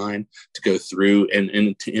storyline to go through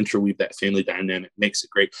and to interweave that family dynamic makes it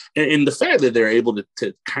great. And the fact that they're able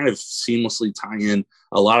to kind of seamlessly tie in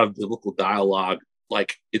a lot of biblical dialogue.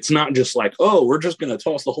 Like, it's not just like, oh, we're just going to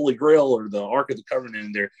toss the Holy Grail or the Ark of the Covenant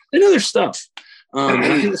in there. They know their stuff. And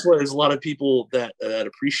I think that's why there's a lot of people that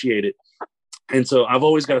appreciate it. And so I've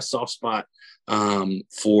always got a soft spot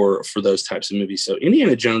for those types of movies. So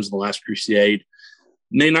Indiana Jones and the Last Crusade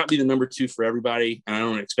may not be the number 2 for everybody, and I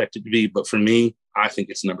don't expect it to be, but for me, I think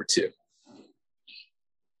it's number 2.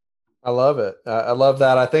 I love it. I love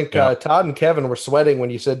that. I think Todd and Kevin were sweating when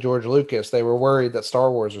you said George Lucas. They were worried that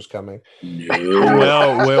Star Wars was coming. No.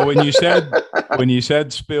 Well, when you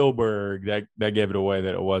said Spielberg, that gave it away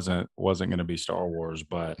that it wasn't going to be Star Wars.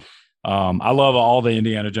 But I love all the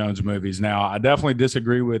Indiana Jones movies. Now, I definitely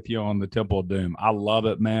disagree with you on the Temple of Doom. I love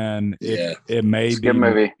it, man. It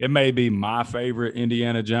may be my favorite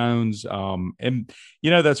Indiana Jones. And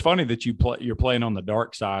that's funny that you're playing on the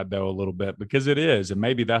dark side though a little bit, because it is, and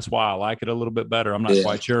maybe that's why I like it a little bit better. I'm not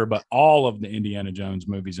quite sure, but all of the Indiana Jones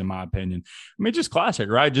movies, in my opinion, just classic,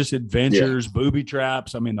 right? Just adventures, booby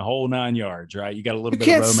traps. The whole 9 yards, right? You got a little bit.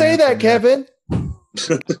 You can't say that, Kevin.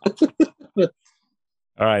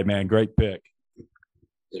 All right, man. Great pick.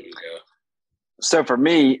 There we go. So for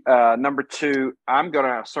me, number 2, I'm going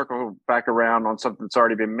to circle back around on something that's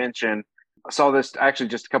already been mentioned. I saw this actually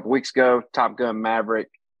just a couple weeks ago. Top Gun Maverick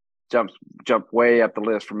jumped way up the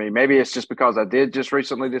list for me. Maybe it's just because I did just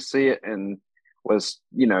recently to see it and was,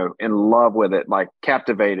 in love with it, like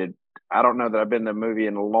captivated. I don't know that I've been to a movie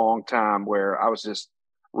in a long time where I was just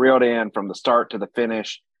reeled in from the start to the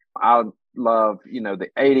finish. I love, the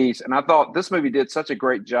 80s. And I thought this movie did such a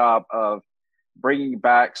great job of bringing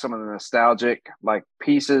back some of the nostalgic, like,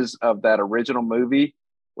 pieces of that original movie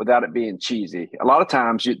without it being cheesy. A lot of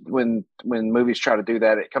times when movies try to do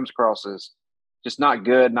that, it comes across as just not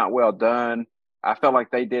good, not well done. I felt like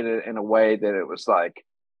they did it in a way that it was like,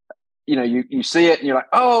 you see it and you're like,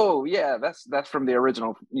 oh yeah, that's from the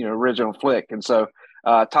original flick. And so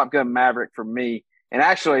Top Gun Maverick for me. And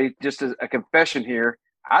actually, just as a confession here,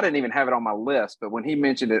 I didn't even have it on my list, but when he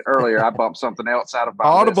mentioned it earlier, I bumped something else out of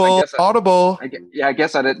my list. Audible. I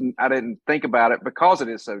guess I didn't think about it because it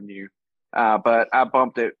is so new. But I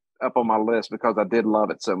bumped it up on my list because I did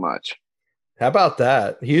love it so much. How about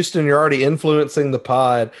that? Houston, you're already influencing the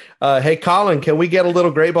pod. Hey, Colin, can we get a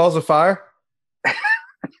little Great Balls of Fire?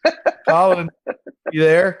 Colin, you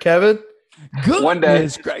there? Kevin? Good. One day.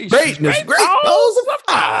 Great balls of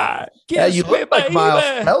fire. Yeah, you look like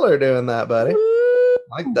Miles Teller doing that, buddy.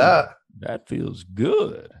 Like that. That feels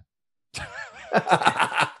good.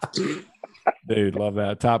 Dude, love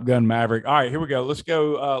that. Top Gun Maverick. All right, here we go. Let's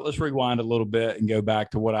go. Let's rewind a little bit and go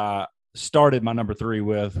back to what I started my number 3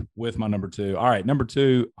 with my number 2. All right, number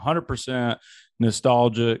 2, 100%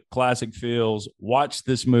 nostalgia, classic feels. Watch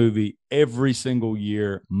this movie every single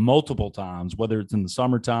year, multiple times, whether it's in the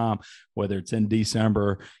summertime, whether it's in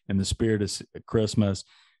December, in the spirit of Christmas.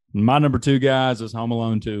 My number 2, guys, is Home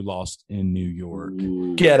Alone 2, Lost in New York.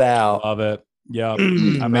 Get out. Love it. Yeah.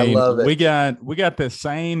 I love it. We got the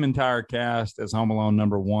same entire cast as Home Alone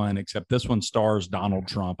number 1, except this one stars Donald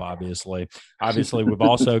Trump, obviously. We've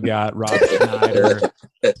also got Rob Schneider,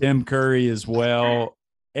 Tim Curry as well.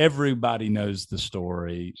 Everybody knows the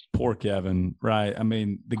story. Poor Kevin, right?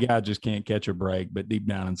 The guy just can't catch a break, but deep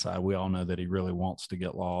down inside, we all know that he really wants to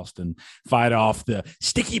get lost and fight off the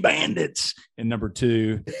sticky bandits in number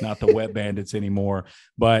 2, not the wet bandits anymore.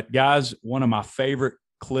 But guys, one of my favorite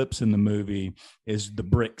clips in the movie is the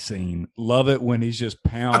brick scene. Love it when he's just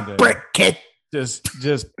pounding. Brick kid.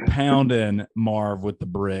 Just pounding Marv with the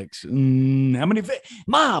bricks. How many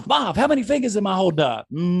Marv, how many fingers am I hold up?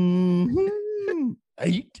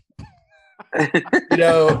 8.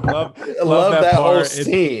 Love that whole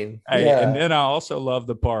scene. And then I also love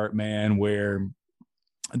the part, man, where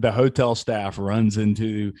the hotel staff runs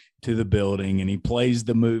into the building and he plays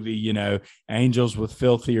the movie, Angels with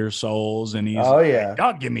Filthier Souls. And he's like,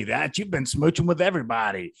 don't give me that. You've been smooching with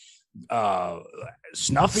everybody.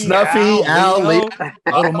 Snuffy Al,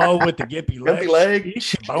 Little Mo with the gippy leg,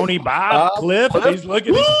 Bony Bob, Cliff. And he's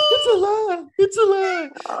looking, it's a lie.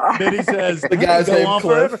 Then he says, the guy's name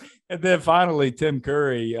Cliff. Forever. And then finally, Tim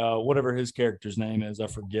Curry, whatever his character's name is, I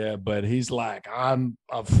forget, but he's like, I'm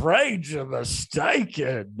afraid you're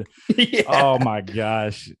mistaken. Yeah. Oh my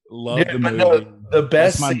gosh. Love the movie. No, the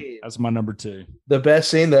best scene. That's my number 2. The best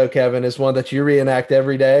scene, though, Kevin, is one that you reenact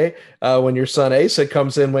every day when your son Asa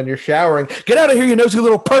comes in when you're showering. Get out of here, you nosy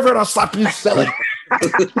little pervert. I'll slap you silly.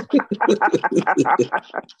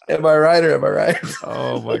 Am I right or am I right?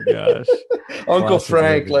 Oh my gosh. Uncle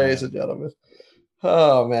Frank, ladies and gentlemen.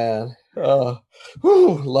 Oh man. Oh,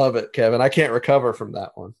 love it, Kevin. I can't recover from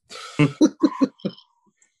that one.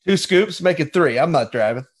 2 scoops, make it 3. I'm not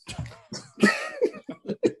driving.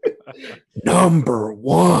 Number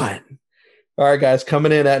 1. All right, guys,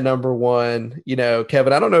 coming in at number 1,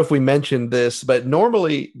 Kevin, I don't know if we mentioned this, but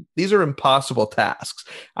normally these are impossible tasks.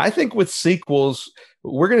 I think with sequels,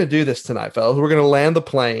 we're going to do this tonight, fellas. We're going to land the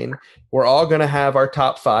plane. We're all going to have our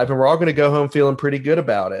top 5, and we're all going to go home feeling pretty good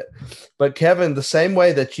about it. But Kevin, the same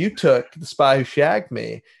way that you took The Spy Who Shagged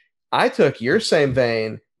Me, I took your same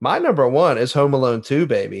vein. My number 1 is Home Alone 2,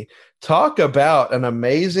 baby. Talk about an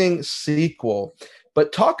amazing sequel,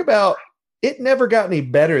 but talk about it never got any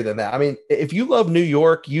better than that. I mean, if you love New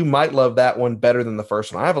York, you might love that one better than the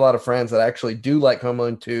first one. I have a lot of friends that actually do like Home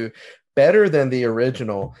Alone 2 better than the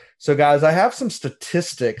original. So, guys, I have some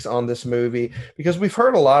statistics on this movie because we've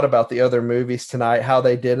heard a lot about the other movies tonight, how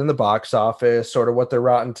they did in the box office, sort of what their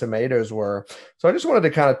Rotten Tomatoes were. So I just wanted to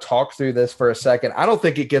kind of talk through this for a second. I don't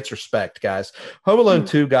think it gets respect, guys. Home Alone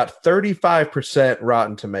 2 got 35%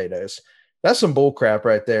 Rotten Tomatoes. That's some bull crap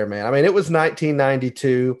right there, man. I mean, it was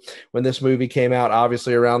 1992 when this movie came out,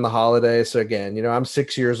 obviously around the holidays. So again, I'm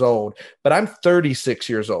 6 years old, but I'm 36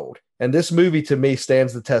 years old. And this movie, to me,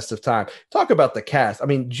 stands the test of time. Talk about the cast. I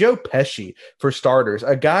mean, Joe Pesci, for starters,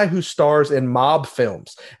 a guy who stars in mob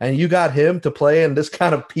films, and you got him to play in this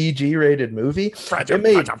kind of PG-rated movie. I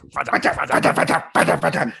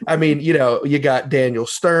mean, you got Daniel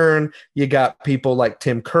Stern, you got people like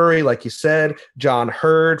Tim Curry, like you said, John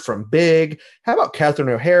Hurd from Big. How about Catherine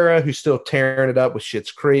O'Hara, who's still tearing it up with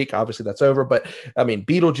Schitt's Creek? Obviously, that's over. But, I mean,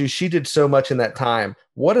 Beetlejuice, she did so much in that time.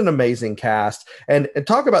 What an amazing cast. And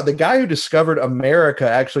talk about the guy who discovered America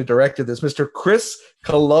actually directed this, Mr. Chris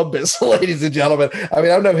Columbus, ladies and gentlemen. I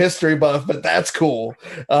mean, I'm no history buff, but that's cool.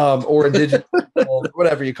 Or indigenous,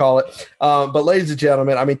 whatever you call it. But ladies and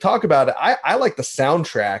gentlemen, I mean, talk about it. I like the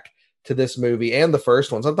soundtrack to this movie and the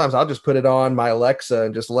first one. Sometimes I'll just put it on my Alexa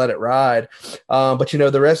and just let it ride. But,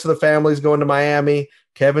 the rest of the family's going to Miami.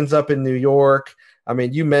 Kevin's up in New York. I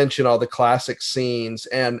mean, you mentioned all the classic scenes.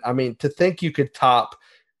 And, I mean, to think you could top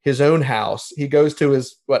his own house. He goes to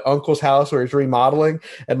his uncle's house where he's remodeling.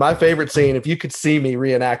 And my favorite scene, if you could see me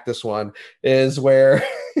reenact this one, is where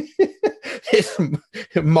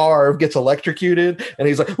Marv gets electrocuted and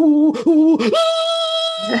he's like, ooh, ooh, ooh.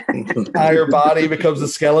 Entire body becomes a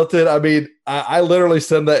skeleton. I mean, I literally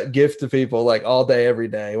send that gift to people like all day, every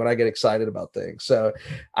day when I get excited about things. So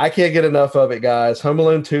I can't get enough of it, guys. Home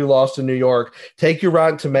Alone 2, Lost in New York. Take your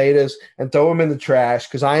Rotten Tomatoes and throw them in the trash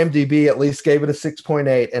because IMDb at least gave it a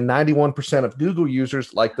 6.8 and 91% of Google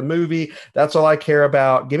users like the movie. That's all I care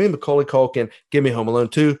about. Give me Macaulay Culkin. Give me Home Alone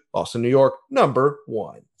 2, Lost in New York, number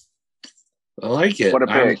 1. I like it. What a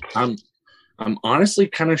pick. I'm honestly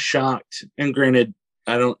kind of shocked. And granted,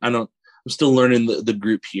 I'm still learning the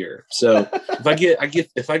group here. So if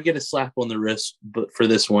I get a slap on the wrist, but for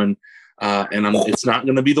this one, it's not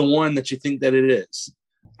going to be the one that you think that it is.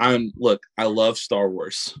 I love Star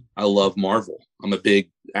Wars. I love Marvel. I'm a big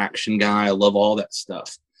action guy. I love all that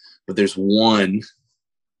stuff. But there's one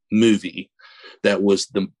movie that was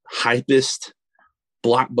the hypest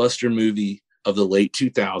blockbuster movie of the late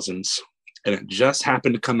 2000s, and it just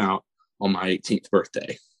happened to come out on my 18th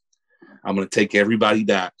birthday. I'm going to take everybody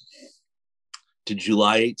back to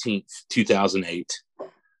July 18th, 2008,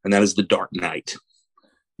 and that is The Dark Knight.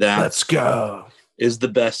 Let's go. Is the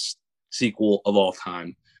best sequel of all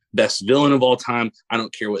time. Best villain of all time. I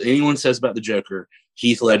don't care what anyone says about the Joker.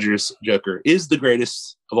 Heath Ledger's Joker is the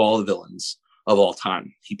greatest of all the villains of all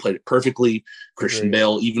time. He played it perfectly. Christian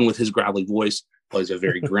Bale, even with his gravelly voice, plays a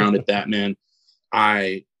very grounded Batman.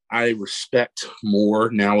 I respect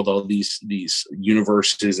more now with all these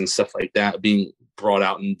universes and stuff like that being brought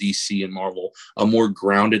out in DC and Marvel, a more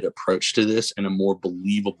grounded approach to this and a more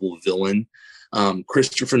believable villain.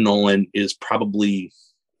 Christopher Nolan is probably,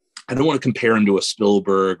 I don't want to compare him to a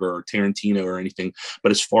Spielberg or Tarantino or anything,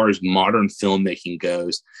 but as far as modern filmmaking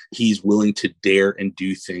goes, he's willing to dare and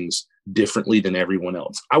do things differently than everyone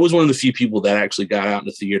else. I was one of the few people that actually got out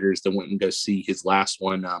into theaters that went and go see his last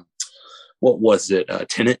one. What was it?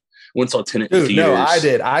 Tenet. Went and saw Tenet in theaters. No, I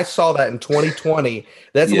did. I saw that in 2020.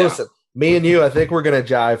 Listen, me and you, I think we're going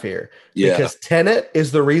to jive here because Tenet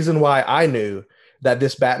is the reason why I knew that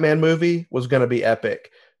this Batman movie was going to be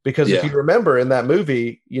epic. Because if you remember in that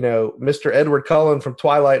movie, Mr. Edward Cullen from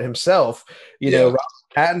Twilight himself, Robert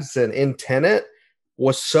Pattinson in Tenet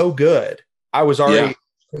was so good. I was already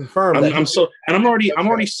confirmed. I'm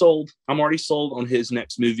already sold. I'm already sold on his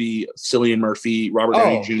next movie, Cillian Murphy, Robert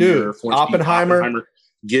Downey Jr., Oppenheimer.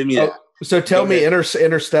 Give me that. So tell me,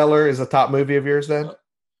 Interstellar is a top movie of yours then?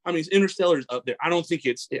 I mean, Interstellar is up there. I don't think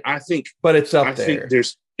it's. I think, but it's up there. Think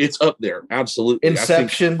it's up there. Absolutely.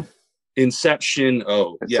 Inception.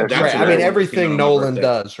 Oh, yeah. That's right. I mean, everything Nolan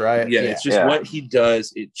does, right? Yeah, it's just what he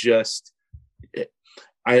does. It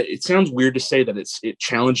sounds weird to say that it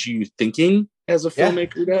challenges you thinking as a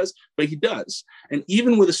filmmaker does, but he does. And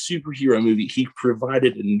even with a superhero movie, he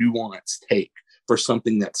provided a nuanced take for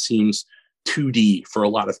something that seems 2D for a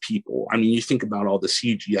lot of people. I mean, you think about all the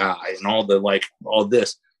CGI and all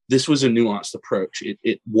this. This was a nuanced approach.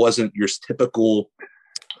 It wasn't your typical,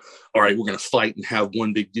 all right, we're going to fight and have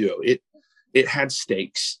one big duo. It had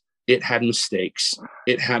stakes. It had mistakes.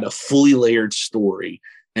 It had a fully layered story.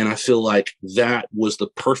 And I feel like that was the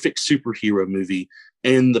perfect superhero movie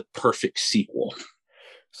and the perfect sequel.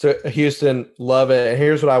 So Houston, love it. And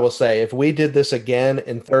here's what I will say. If we did this again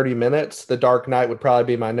in 30 minutes, The Dark Knight would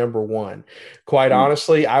probably be my number one. Quite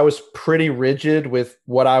honestly, I was pretty rigid with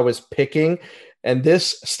what I was picking. And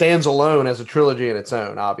this stands alone as a trilogy in its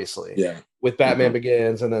own, obviously. Yeah. With Batman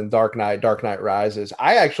Begins and then Dark Knight Rises.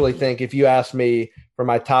 I actually think if you asked me for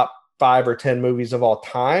my top 5 or 10 movies of all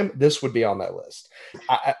time, this would be on that list.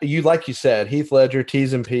 Like you said, Heath Ledger,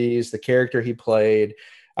 T's and P's, the character he played.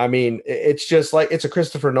 I mean, it's just like it's a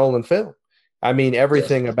Christopher Nolan film. I mean,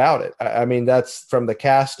 everything about it. I mean, that's from the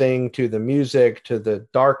casting to the music to the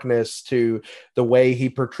darkness to the way he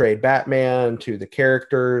portrayed Batman to the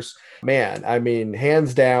characters. Man, I mean,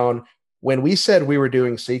 hands down, when we said we were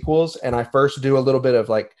doing sequels and I first do a little bit of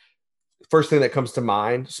first thing that comes to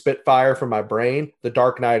mind, Spitfire from my brain, The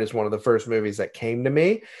Dark Knight is one of the first movies that came to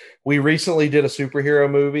me. We recently did a superhero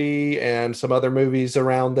movie and some other movies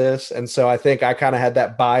around this. And so I think I kind of had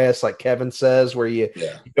that bias, like Kevin says, where you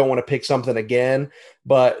don't want to pick something again.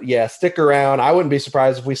 But yeah, stick around. I wouldn't be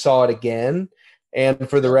surprised if we saw it again. And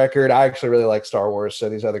for the record, I actually really like Star Wars. So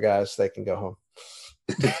these other guys, they can go home.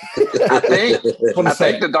 I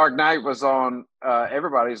think The Dark Knight was on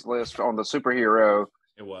everybody's list on the superhero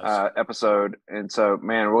episode. And so,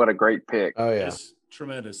 man, what a great pick. Oh, yeah. It's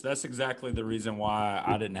tremendous. That's exactly the reason why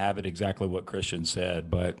I didn't have it exactly what Christian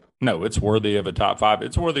said. But no, it's worthy of a top 5.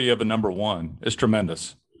 It's worthy of a number 1. It's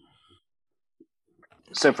tremendous.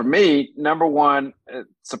 So for me, number 1,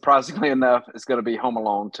 surprisingly enough, is going to be Home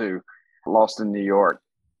Alone 2, Lost in New York.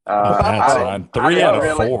 That's fine. 3 out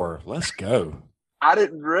of 4. Let's go. I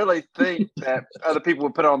didn't really think that other people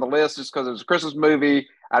would put it on the list just because it was a Christmas movie.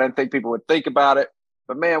 I didn't think people would think about it.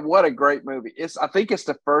 But man, what a great movie. I think it's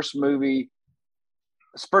the first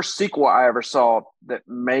sequel I ever saw that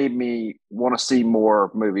made me want to see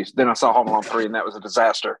more movies. Then I saw Home Alone 3 and that was a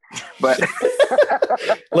disaster. But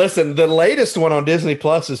listen, the latest one on Disney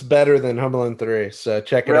Plus is better than Home Alone 3. So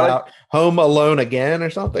check it out. Home Alone Again or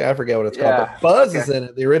something. I forget what it's called. But Buzz is in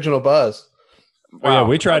it, the original Buzz. Wow. Oh, yeah,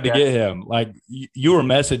 we tried to get him. Like you were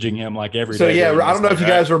messaging him like every day. So yeah, I don't know if you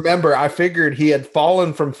guys remember. I figured he had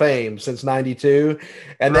fallen from fame since '92,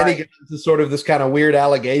 and then he got into sort of this kind of weird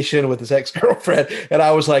allegation with his ex-girlfriend. And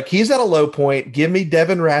I was like, he's at a low point. Give me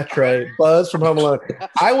Devin Rattray, Buzz from Home Alone.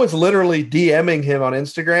 I was literally DMing him on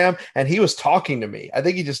Instagram, and he was talking to me. I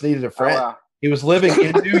think he just needed a friend. Oh, wow. He was living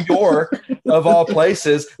in New York, of all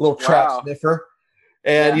places, little trap sniffer.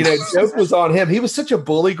 And, joke was on him. He was such a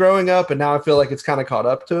bully growing up, and now I feel like it's kind of caught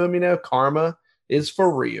up to him. Karma is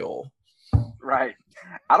for real. Right.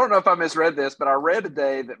 I don't know if I misread this, but I read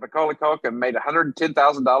today that Macaulay Culkin made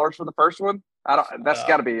 $110,000 for the first one. That's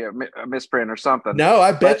got to be a misprint or something. No,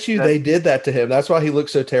 I bet they did that to him. That's why he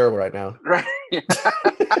looks so terrible right now. Right.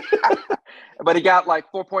 But he got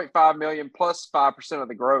like $4.5 million plus 5% of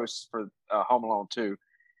the gross for Home Alone 2. Okay.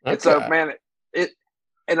 And so, man,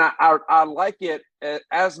 and I like it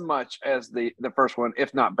as much as the first one,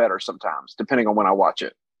 if not better sometimes, depending on when I watch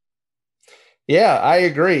it. Yeah, I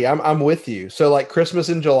agree. I'm with you. So like Christmas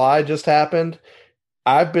in July just happened.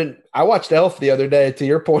 I watched Elf the other day, to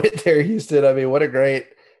your point there, Houston. I mean, what a great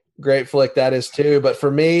Great flick that is too. But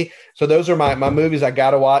for me, so those are my movies I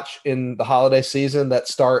got to watch in the holiday season that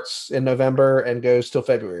starts in November and goes till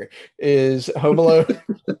February is Home Alone,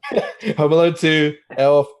 Home Alone 2,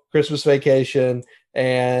 Elf, Christmas Vacation,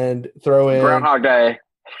 and throw in Groundhog Day.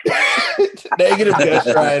 Negative Ghost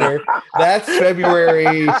Rider. That's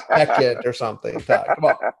February 2nd or something. Todd, come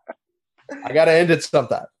on. I got to end it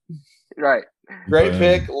sometime. Right. Great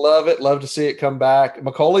pick. Love it. Love to see it come back.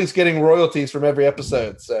 Macaulay's getting royalties from every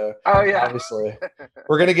episode. So obviously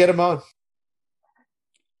we're going to get him on.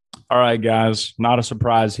 All right, guys, not a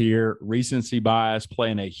surprise here. Recency bias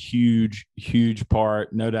playing a huge, huge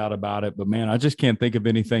part, no doubt about it. But, man, I just can't think of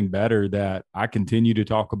anything better that I continue to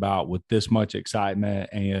talk about with this much excitement.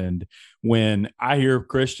 And when I hear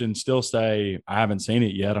Christian still say, I haven't seen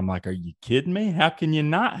it yet, I'm like, are you kidding me? How can you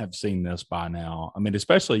not have seen this by now? I mean,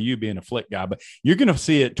 especially you being a flick guy, but you're going to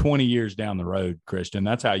see it 20 years down the road, Christian.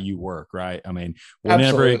 That's how you work, right? I mean,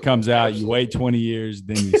 whenever it comes out, you wait 20 years,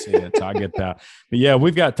 then you see it. So I get that. But, yeah,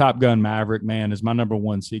 we've got Top Gun Maverick, man, is my number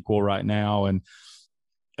one sequel right now. And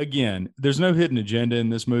again, there's no hidden agenda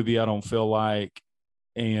in this movie, I don't feel like.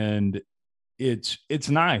 And it's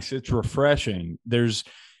nice. It's refreshing.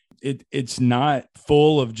 It's not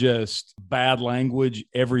full of just bad language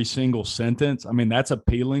every single sentence. I mean, that's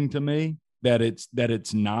appealing to me that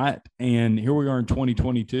it's not. And here we are in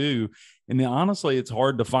 2022. And then, honestly, it's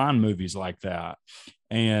hard to find movies like that.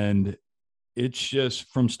 And it's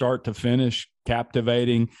just from start to finish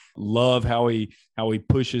captivating. Love how he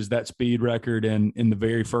pushes that speed record in the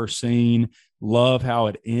very first scene. Love how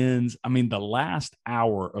it ends. I mean, the last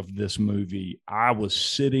hour of this movie, I was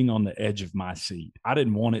sitting on the edge of my seat. I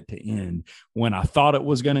didn't want it to end. When I thought it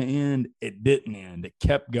was going to end, it didn't end. It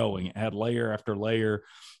kept going. It had layer after layer.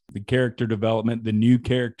 The character development, the new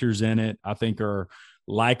characters in it, I think are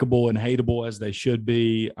likable and hateable as they should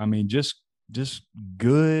be. I mean, just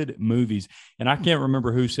good movies. And I can't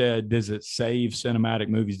remember who said, does it save cinematic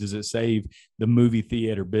movies? Does it save the movie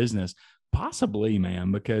theater business? Possibly,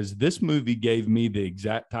 man, because this movie gave me the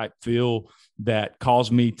exact type feel that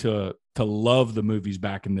caused me to love the movies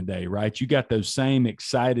back in the day, right? You got those same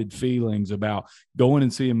excited feelings about going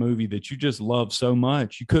and see a movie that you just love so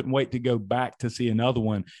much. You couldn't wait to go back to see another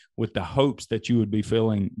one with the hopes that you would be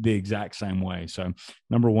feeling the exact same way. So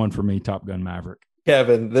number one for me, Top Gun Maverick.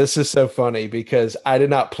 Kevin, this is so funny because I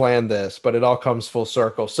did not plan this, but it all comes full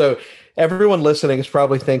circle. So everyone listening is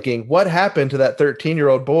probably thinking, what happened to that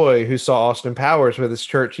 13-year-old boy who saw Austin Powers with his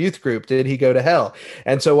church youth group? Did he go to hell?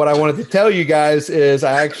 And so what I wanted to tell you guys is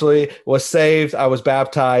I actually was saved. I was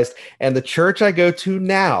baptized. And the church I go to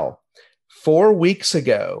now, 4 weeks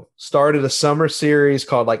ago, started a summer series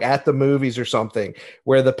called like At the Movies or something,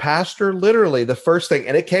 where the pastor literally the first thing,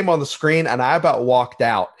 and it came on the screen and I about walked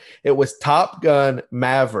out. It was Top Gun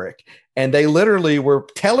Maverick. And they literally were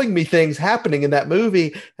telling me things happening in that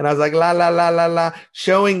movie. And I was like, la, la, la, la, la,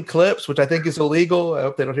 showing clips, which I think is illegal. I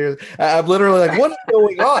hope they don't hear this. I'm literally like, what's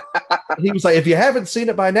going on? And he was like, if you haven't seen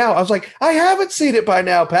it by now. I was like, I haven't seen it by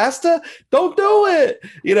now, Pastor. Don't do it.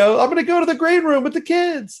 You know, I'm going to go to the green room with the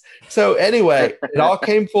kids. So anyway, it all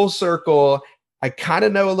came full circle. I kind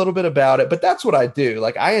of know a little bit about it, but that's what I do.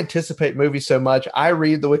 Like, I anticipate movies so much. I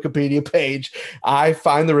read the Wikipedia page. I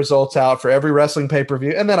find the results out for every wrestling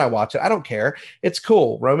pay-per-view, and then I watch it. I don't care. It's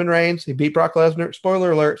cool. Roman Reigns, he beat Brock Lesnar. Spoiler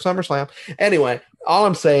alert, SummerSlam. Anyway, all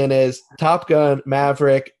I'm saying is Top Gun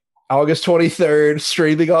Maverick, August 23rd,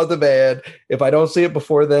 streaming on demand. If I don't see it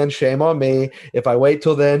before then, shame on me. If I wait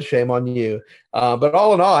till then, shame on you. But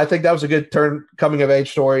all in all, I think that was a good coming of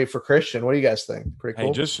age story for Christian. What do you guys think? Pretty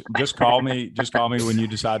cool. Hey, just call me. Just call me when you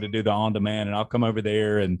decide to do the on demand, and I'll come over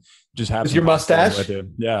there and just have with your mustache. With you.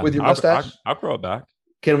 Yeah, with your mustache. I'll grow it back.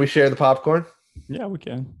 Can we share the popcorn? Yeah, we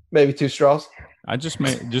can. Maybe 2 straws. I just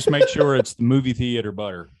make sure it's the movie theater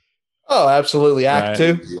butter. Oh, absolutely. Act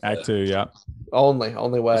 2. Act 2. Yeah.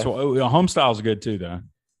 Only way. So home style is good too, though.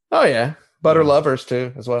 Oh yeah, butter lovers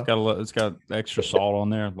too as well. It's got extra salt on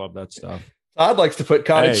there. Love that stuff. Todd likes to put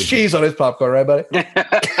cottage cheese on his popcorn, right, buddy?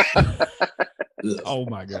 Oh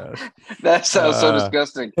my gosh, that sounds so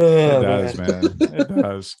disgusting. It does, man. It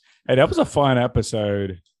does. Hey, that was a fun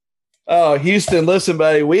episode. Oh, Houston, listen,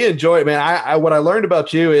 buddy, we enjoy it, man. I what I learned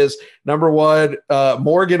about you is, number one,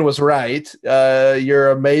 Morgan was right.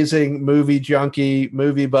 You're amazing movie junkie,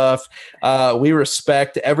 movie buff. We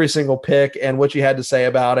respect every single pick and what you had to say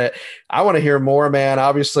about it. I want to hear more, man.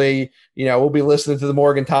 Obviously, you know, we'll be listening to the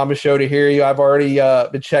Morgan Thomas show to hear you. I've already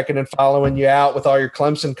been checking and following you out with all your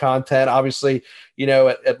Clemson content. Obviously, you know,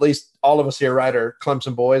 at least all of us here, right, are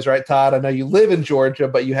Clemson boys, right, Todd? I know you live in Georgia,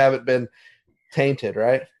 but you haven't been tainted,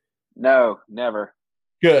 right? No, never.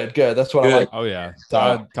 Good. That's what I like. Oh yeah,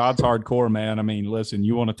 Todd's hardcore, man. I mean, listen,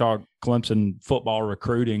 you want to talk Clemson football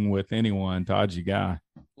recruiting with anyone, Todd's your guy.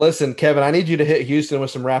 Listen, Kevin, I need you to hit Houston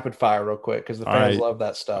with some rapid fire real quick because the fans love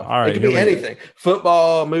that stuff. All right, it can be anything: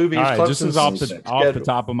 football, movies. All right, Clemson's this is off the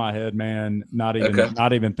top of my head, man. Not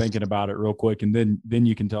even thinking about it real quick, and then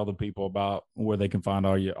you can tell the people about where they can find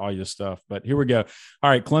all your stuff. But here we go. All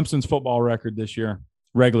right, Clemson's football record this year,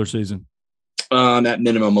 regular season. At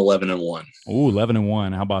minimum 11-1. Ooh,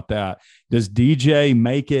 11-1. How about that? Does DJ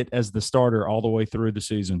make it as the starter all the way through the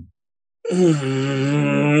season? My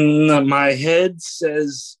head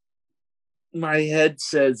says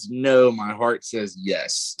no. My heart says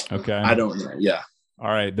yes. Okay. I don't know. Yeah. All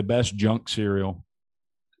right. The best junk cereal.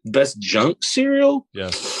 Best junk cereal?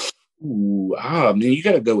 Yes. Ooh, man, you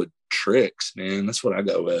got to go with Trix, man. That's what I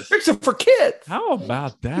go with. Trix are for kids. How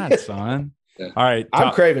about that, son? Yeah. All right.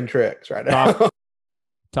 I'm craving Trix right now.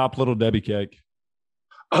 Top Little Debbie cake.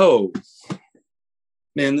 Oh,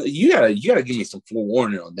 man, you gotta give me some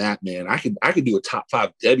forewarning on that, man. I could do a top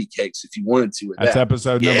 5 Debbie cakes if you wanted to. That's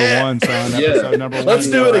episode number 1, son. Episode number 1. Let's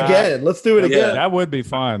do it again. Let's do it again. That would be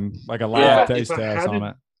fun, like a live taste test on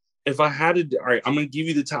it. If I had to, all right, I'm gonna give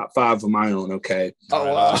you the top 5 of my own. Okay.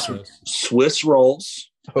 Oh, wow. Swiss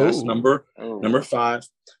rolls. That's number 5.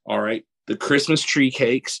 All right. The Christmas tree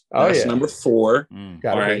cakes. That's number 4. All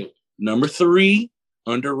right. Number 3,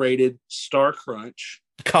 underrated Star Crunch.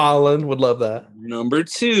 Colin would love that. Number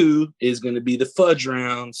 2 is going to be the fudge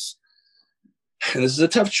rounds. And this is a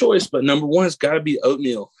tough choice, but number 1 has got to be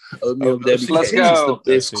oatmeal. Oatmeal Debbie Let's cake. go.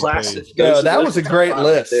 It's classic. That was a great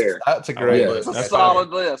list. There. That's a great list. That's a solid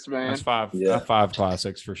list, man. That's 5. That's 5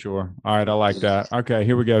 classics for sure. All right, I like that. Okay,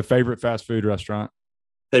 here we go. Favorite fast food restaurant.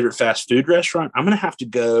 Favorite fast food restaurant? I'm going to have to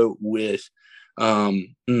go with,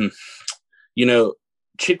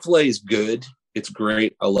 Chick-fil-A is good. It's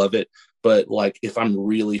great. I love it. But like, if I'm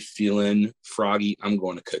really feeling froggy, I'm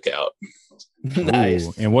going to Cookout. Nice.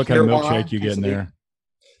 Ooh, and what kind of milkshake you getting there?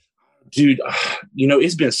 Dude,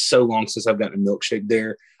 it's been so long since I've gotten a milkshake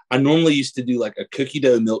there. I normally used to do like a cookie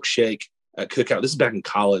dough milkshake at Cookout. This is back in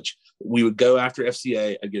college. We would go after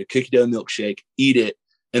FCA. I'd get a cookie dough milkshake, eat it,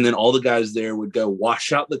 and then all the guys there would go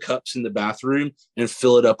wash out the cups in the bathroom and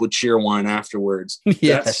fill it up with cheer wine afterwards.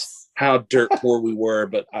 Yes. That's how dirt poor we were,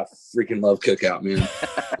 but I freaking love Cookout, man.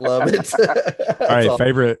 Love it. All right,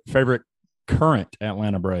 awesome. Favorite current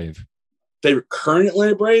Atlanta Brave. Favorite current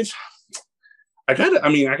Atlanta Brave? I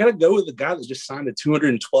gotta go with the guy that just signed a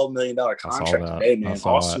 $212 million contract today, man.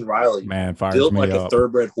 Austin Riley. Man, fires built me like up. A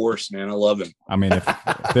thoroughbred horse, man. I love him. I mean, if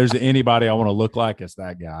there's anybody I want to look like, it's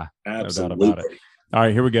that guy. Absolutely. No doubt about it. All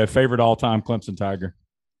right, here we go. Favorite all-time Clemson Tiger.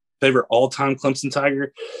 Favorite all-time Clemson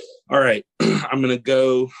Tiger? All right, I'm going to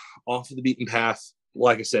go off of the beaten path.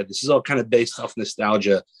 Like I said, this is all kind of based off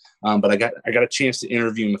nostalgia, but I got a chance to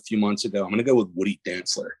interview him a few months ago. I'm going to go with Woody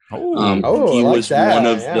Dantzler. He was one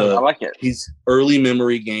of the I like it. His early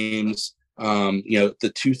memory games.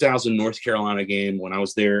 The 2000 North Carolina game when I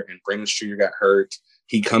was there and Brandon Streeter got hurt.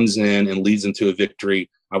 He comes in and leads them to a victory.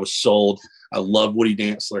 I was sold. I love Woody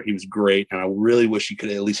Dantzler. He was great, and I really wish he could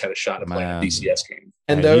have at least had a shot at playing a DCS game.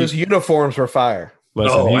 And those uniforms were fire.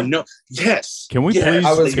 Listen, I know. Yes. Can we please?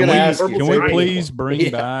 I was gonna ask can we please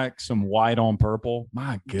bring back some white on purple?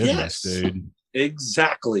 My goodness, dude.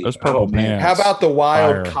 Exactly. Those purple pants. How about the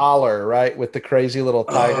wild collar, right, with the crazy little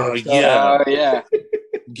tiger? Yeah.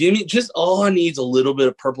 Give me just all I need is a little bit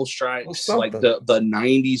of purple stripes, like the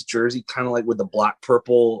 90s jersey, kind of like with the black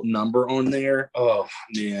purple number on there. Oh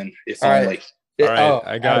man, if only. All right,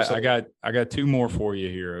 I got 2 more for you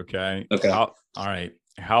here. Okay. All right.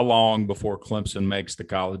 How long before Clemson makes the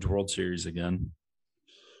College World Series again?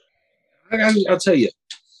 I'll tell you,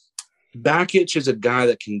 Bakich is a guy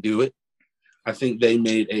that can do it. I think they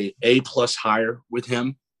made A+ hire with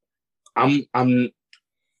him. I'm going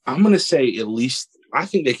to say at least. I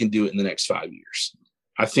think they can do it in the next 5 years.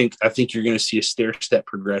 I think you're going to see a stair-step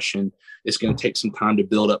progression. It's going to take some time to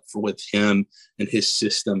build up with him and his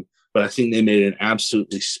system. But I think they made an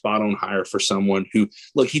absolutely spot-on hire for someone who,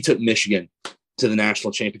 look, he took Michigan to the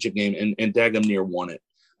national championship game and daggum near won it.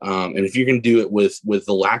 And if you're going to do it with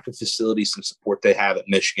the lack of facilities and support they have at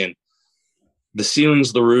Michigan, the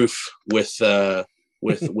ceiling's the roof with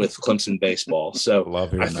Clemson baseball. So I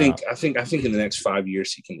think in the next 5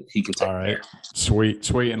 years he can take all right. there. Sweet.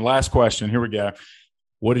 And last question. Here we go.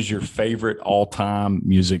 What is your favorite all-time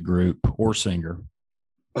music group or singer?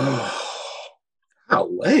 Golly,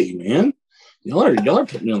 man. Y'all are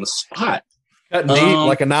putting me on the spot. Cut deep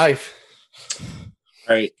like a knife.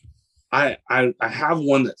 All right. I have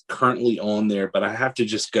one that's currently on there, but I have to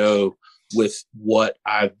just go with what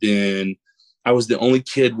I've been I was the only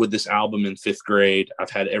kid with this album in 5th grade.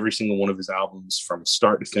 I've had every single one of his albums from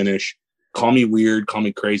start to finish. Call me weird, call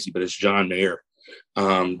me crazy, but it's John Mayer.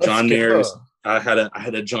 John Mayer's. I had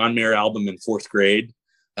a John Mayer album in 4th grade.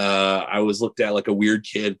 I was looked at like a weird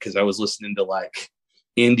kid because I was listening to like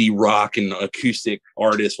indie rock and acoustic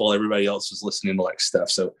artists while everybody else was listening to like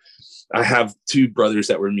stuff. So I have 2 brothers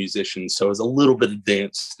that were musicians, so it was a little bit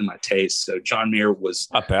advanced in my taste. So John Mayer was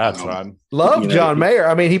not bad, Todd. Love John Mayer.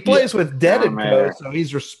 I mean, he plays with Dead and Co, so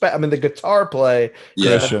he's respect. I mean, the guitar play.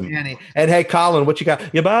 Yeah. And hey, Colin, what you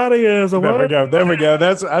got? Your body is a wonderland. There we go.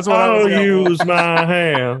 That's what I'll use my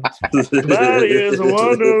hands. Your body is a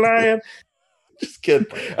wonderland. Just kidding.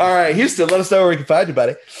 All right, Houston, let us know where we can find you,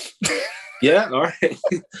 buddy. Yeah, all right.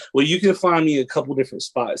 Well, you can find me a couple different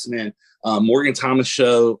spots, man. Morgan Thomas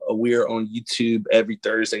Show. We're on YouTube every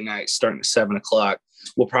Thursday night starting at 7:00.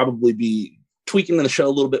 We'll probably be tweaking the show a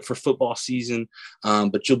little bit for football season,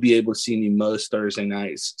 but you'll be able to see me most Thursday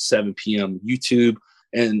nights, 7 p.m. YouTube.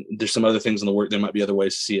 And there's some other things in the work. There might be other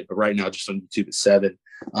ways to see it, but right now just on YouTube at 7.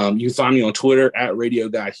 You can find me on Twitter at Radio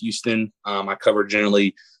Guy Houston. I cover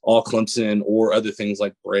generally all Clemson or other things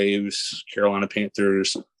like Braves, Carolina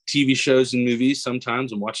Panthers, TV shows and movies.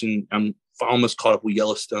 Sometimes I'm almost caught up with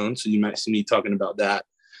Yellowstone, so you might see me talking about that.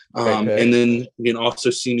 Okay. And then you can also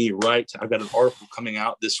see me write. I've got an article coming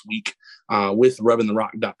out this week with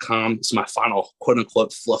rubbingtherock.com. It's my final quote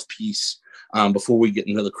unquote fluff piece before we get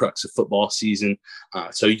into the crux of football season.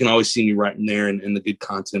 So you can always see me writing there and the good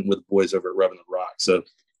content with the boys over at Rubbing the Rock. So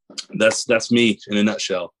that's me in a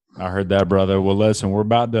nutshell. I heard that, brother. Well, listen, we're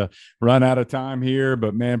about to run out of time here,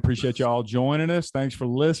 but man, appreciate you all joining us. Thanks for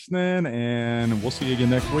listening, and we'll see you again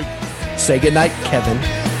next week. Say goodnight, Kevin.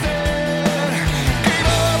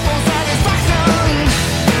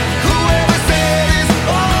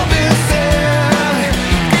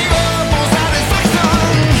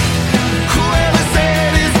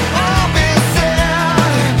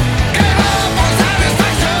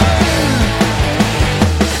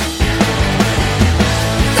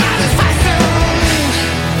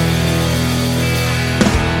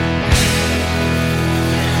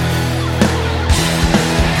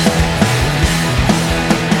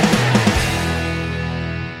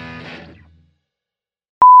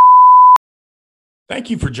 Thank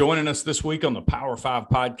you for joining us this week on the Power 5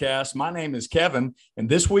 podcast. My name is Kevin, and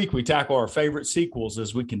this week we tackle our favorite sequels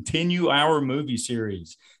as we continue our movie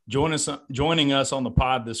series. Joining us on the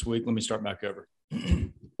pod this week, let me start back over.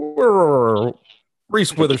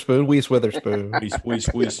 Reese Witherspoon.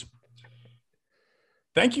 Weiss.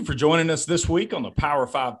 Thank you for joining us this week on the Power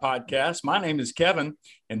 5 podcast. My name is Kevin,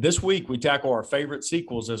 and this week we tackle our favorite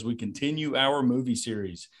sequels as we continue our movie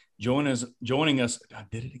series. Joining us. I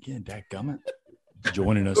did it again, dadgummit.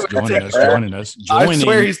 Joining us. I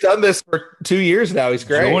swear he's done this for 2 years now. He's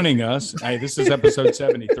great. Joining us. Hey, this is episode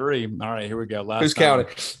 73. All right, here we go. Who's counting?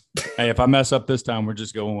 Hey, if I mess up this time, we're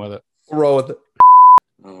just going with it. Roll with it.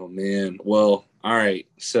 Oh, man. Well, all right.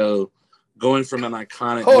 So going from an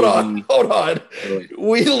iconic Hold movie, on.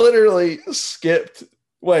 We literally skipped.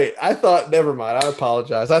 Wait, I thought, never mind. I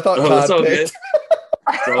apologize. I thought Todd picked.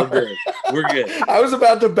 It's all good. We're good. I was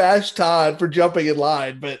about to bash Todd for jumping in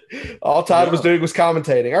line, but all Todd was doing was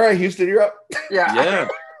commentating. All right, Houston, you're up. Yeah.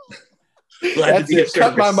 That's it.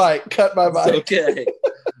 Cut my mic. It's okay.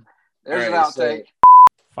 There's an outtake.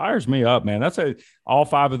 Fires me up, man. That's all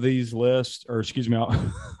 5 of these lists, or excuse me,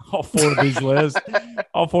 all 4 of these lists.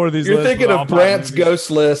 All 4 of these You're lists. You're thinking of Brant's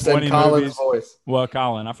ghost list and Colin's movies. Voice. Well,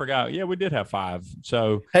 Colin, I forgot. Yeah, we did have 5.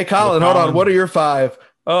 So, hey, Colin, hold on. What are your 5?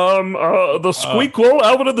 The Squeakquel,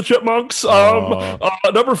 Alvin and the Chipmunks.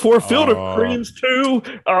 Number 4, Field of Dreams 2.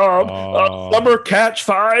 Summer Catch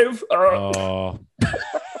 5.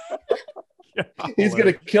 He's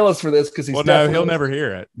gonna kill us for this because he's. Well, no, he'll never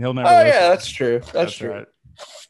hear it. He'll never. Oh yeah, that's true. That's true. Right.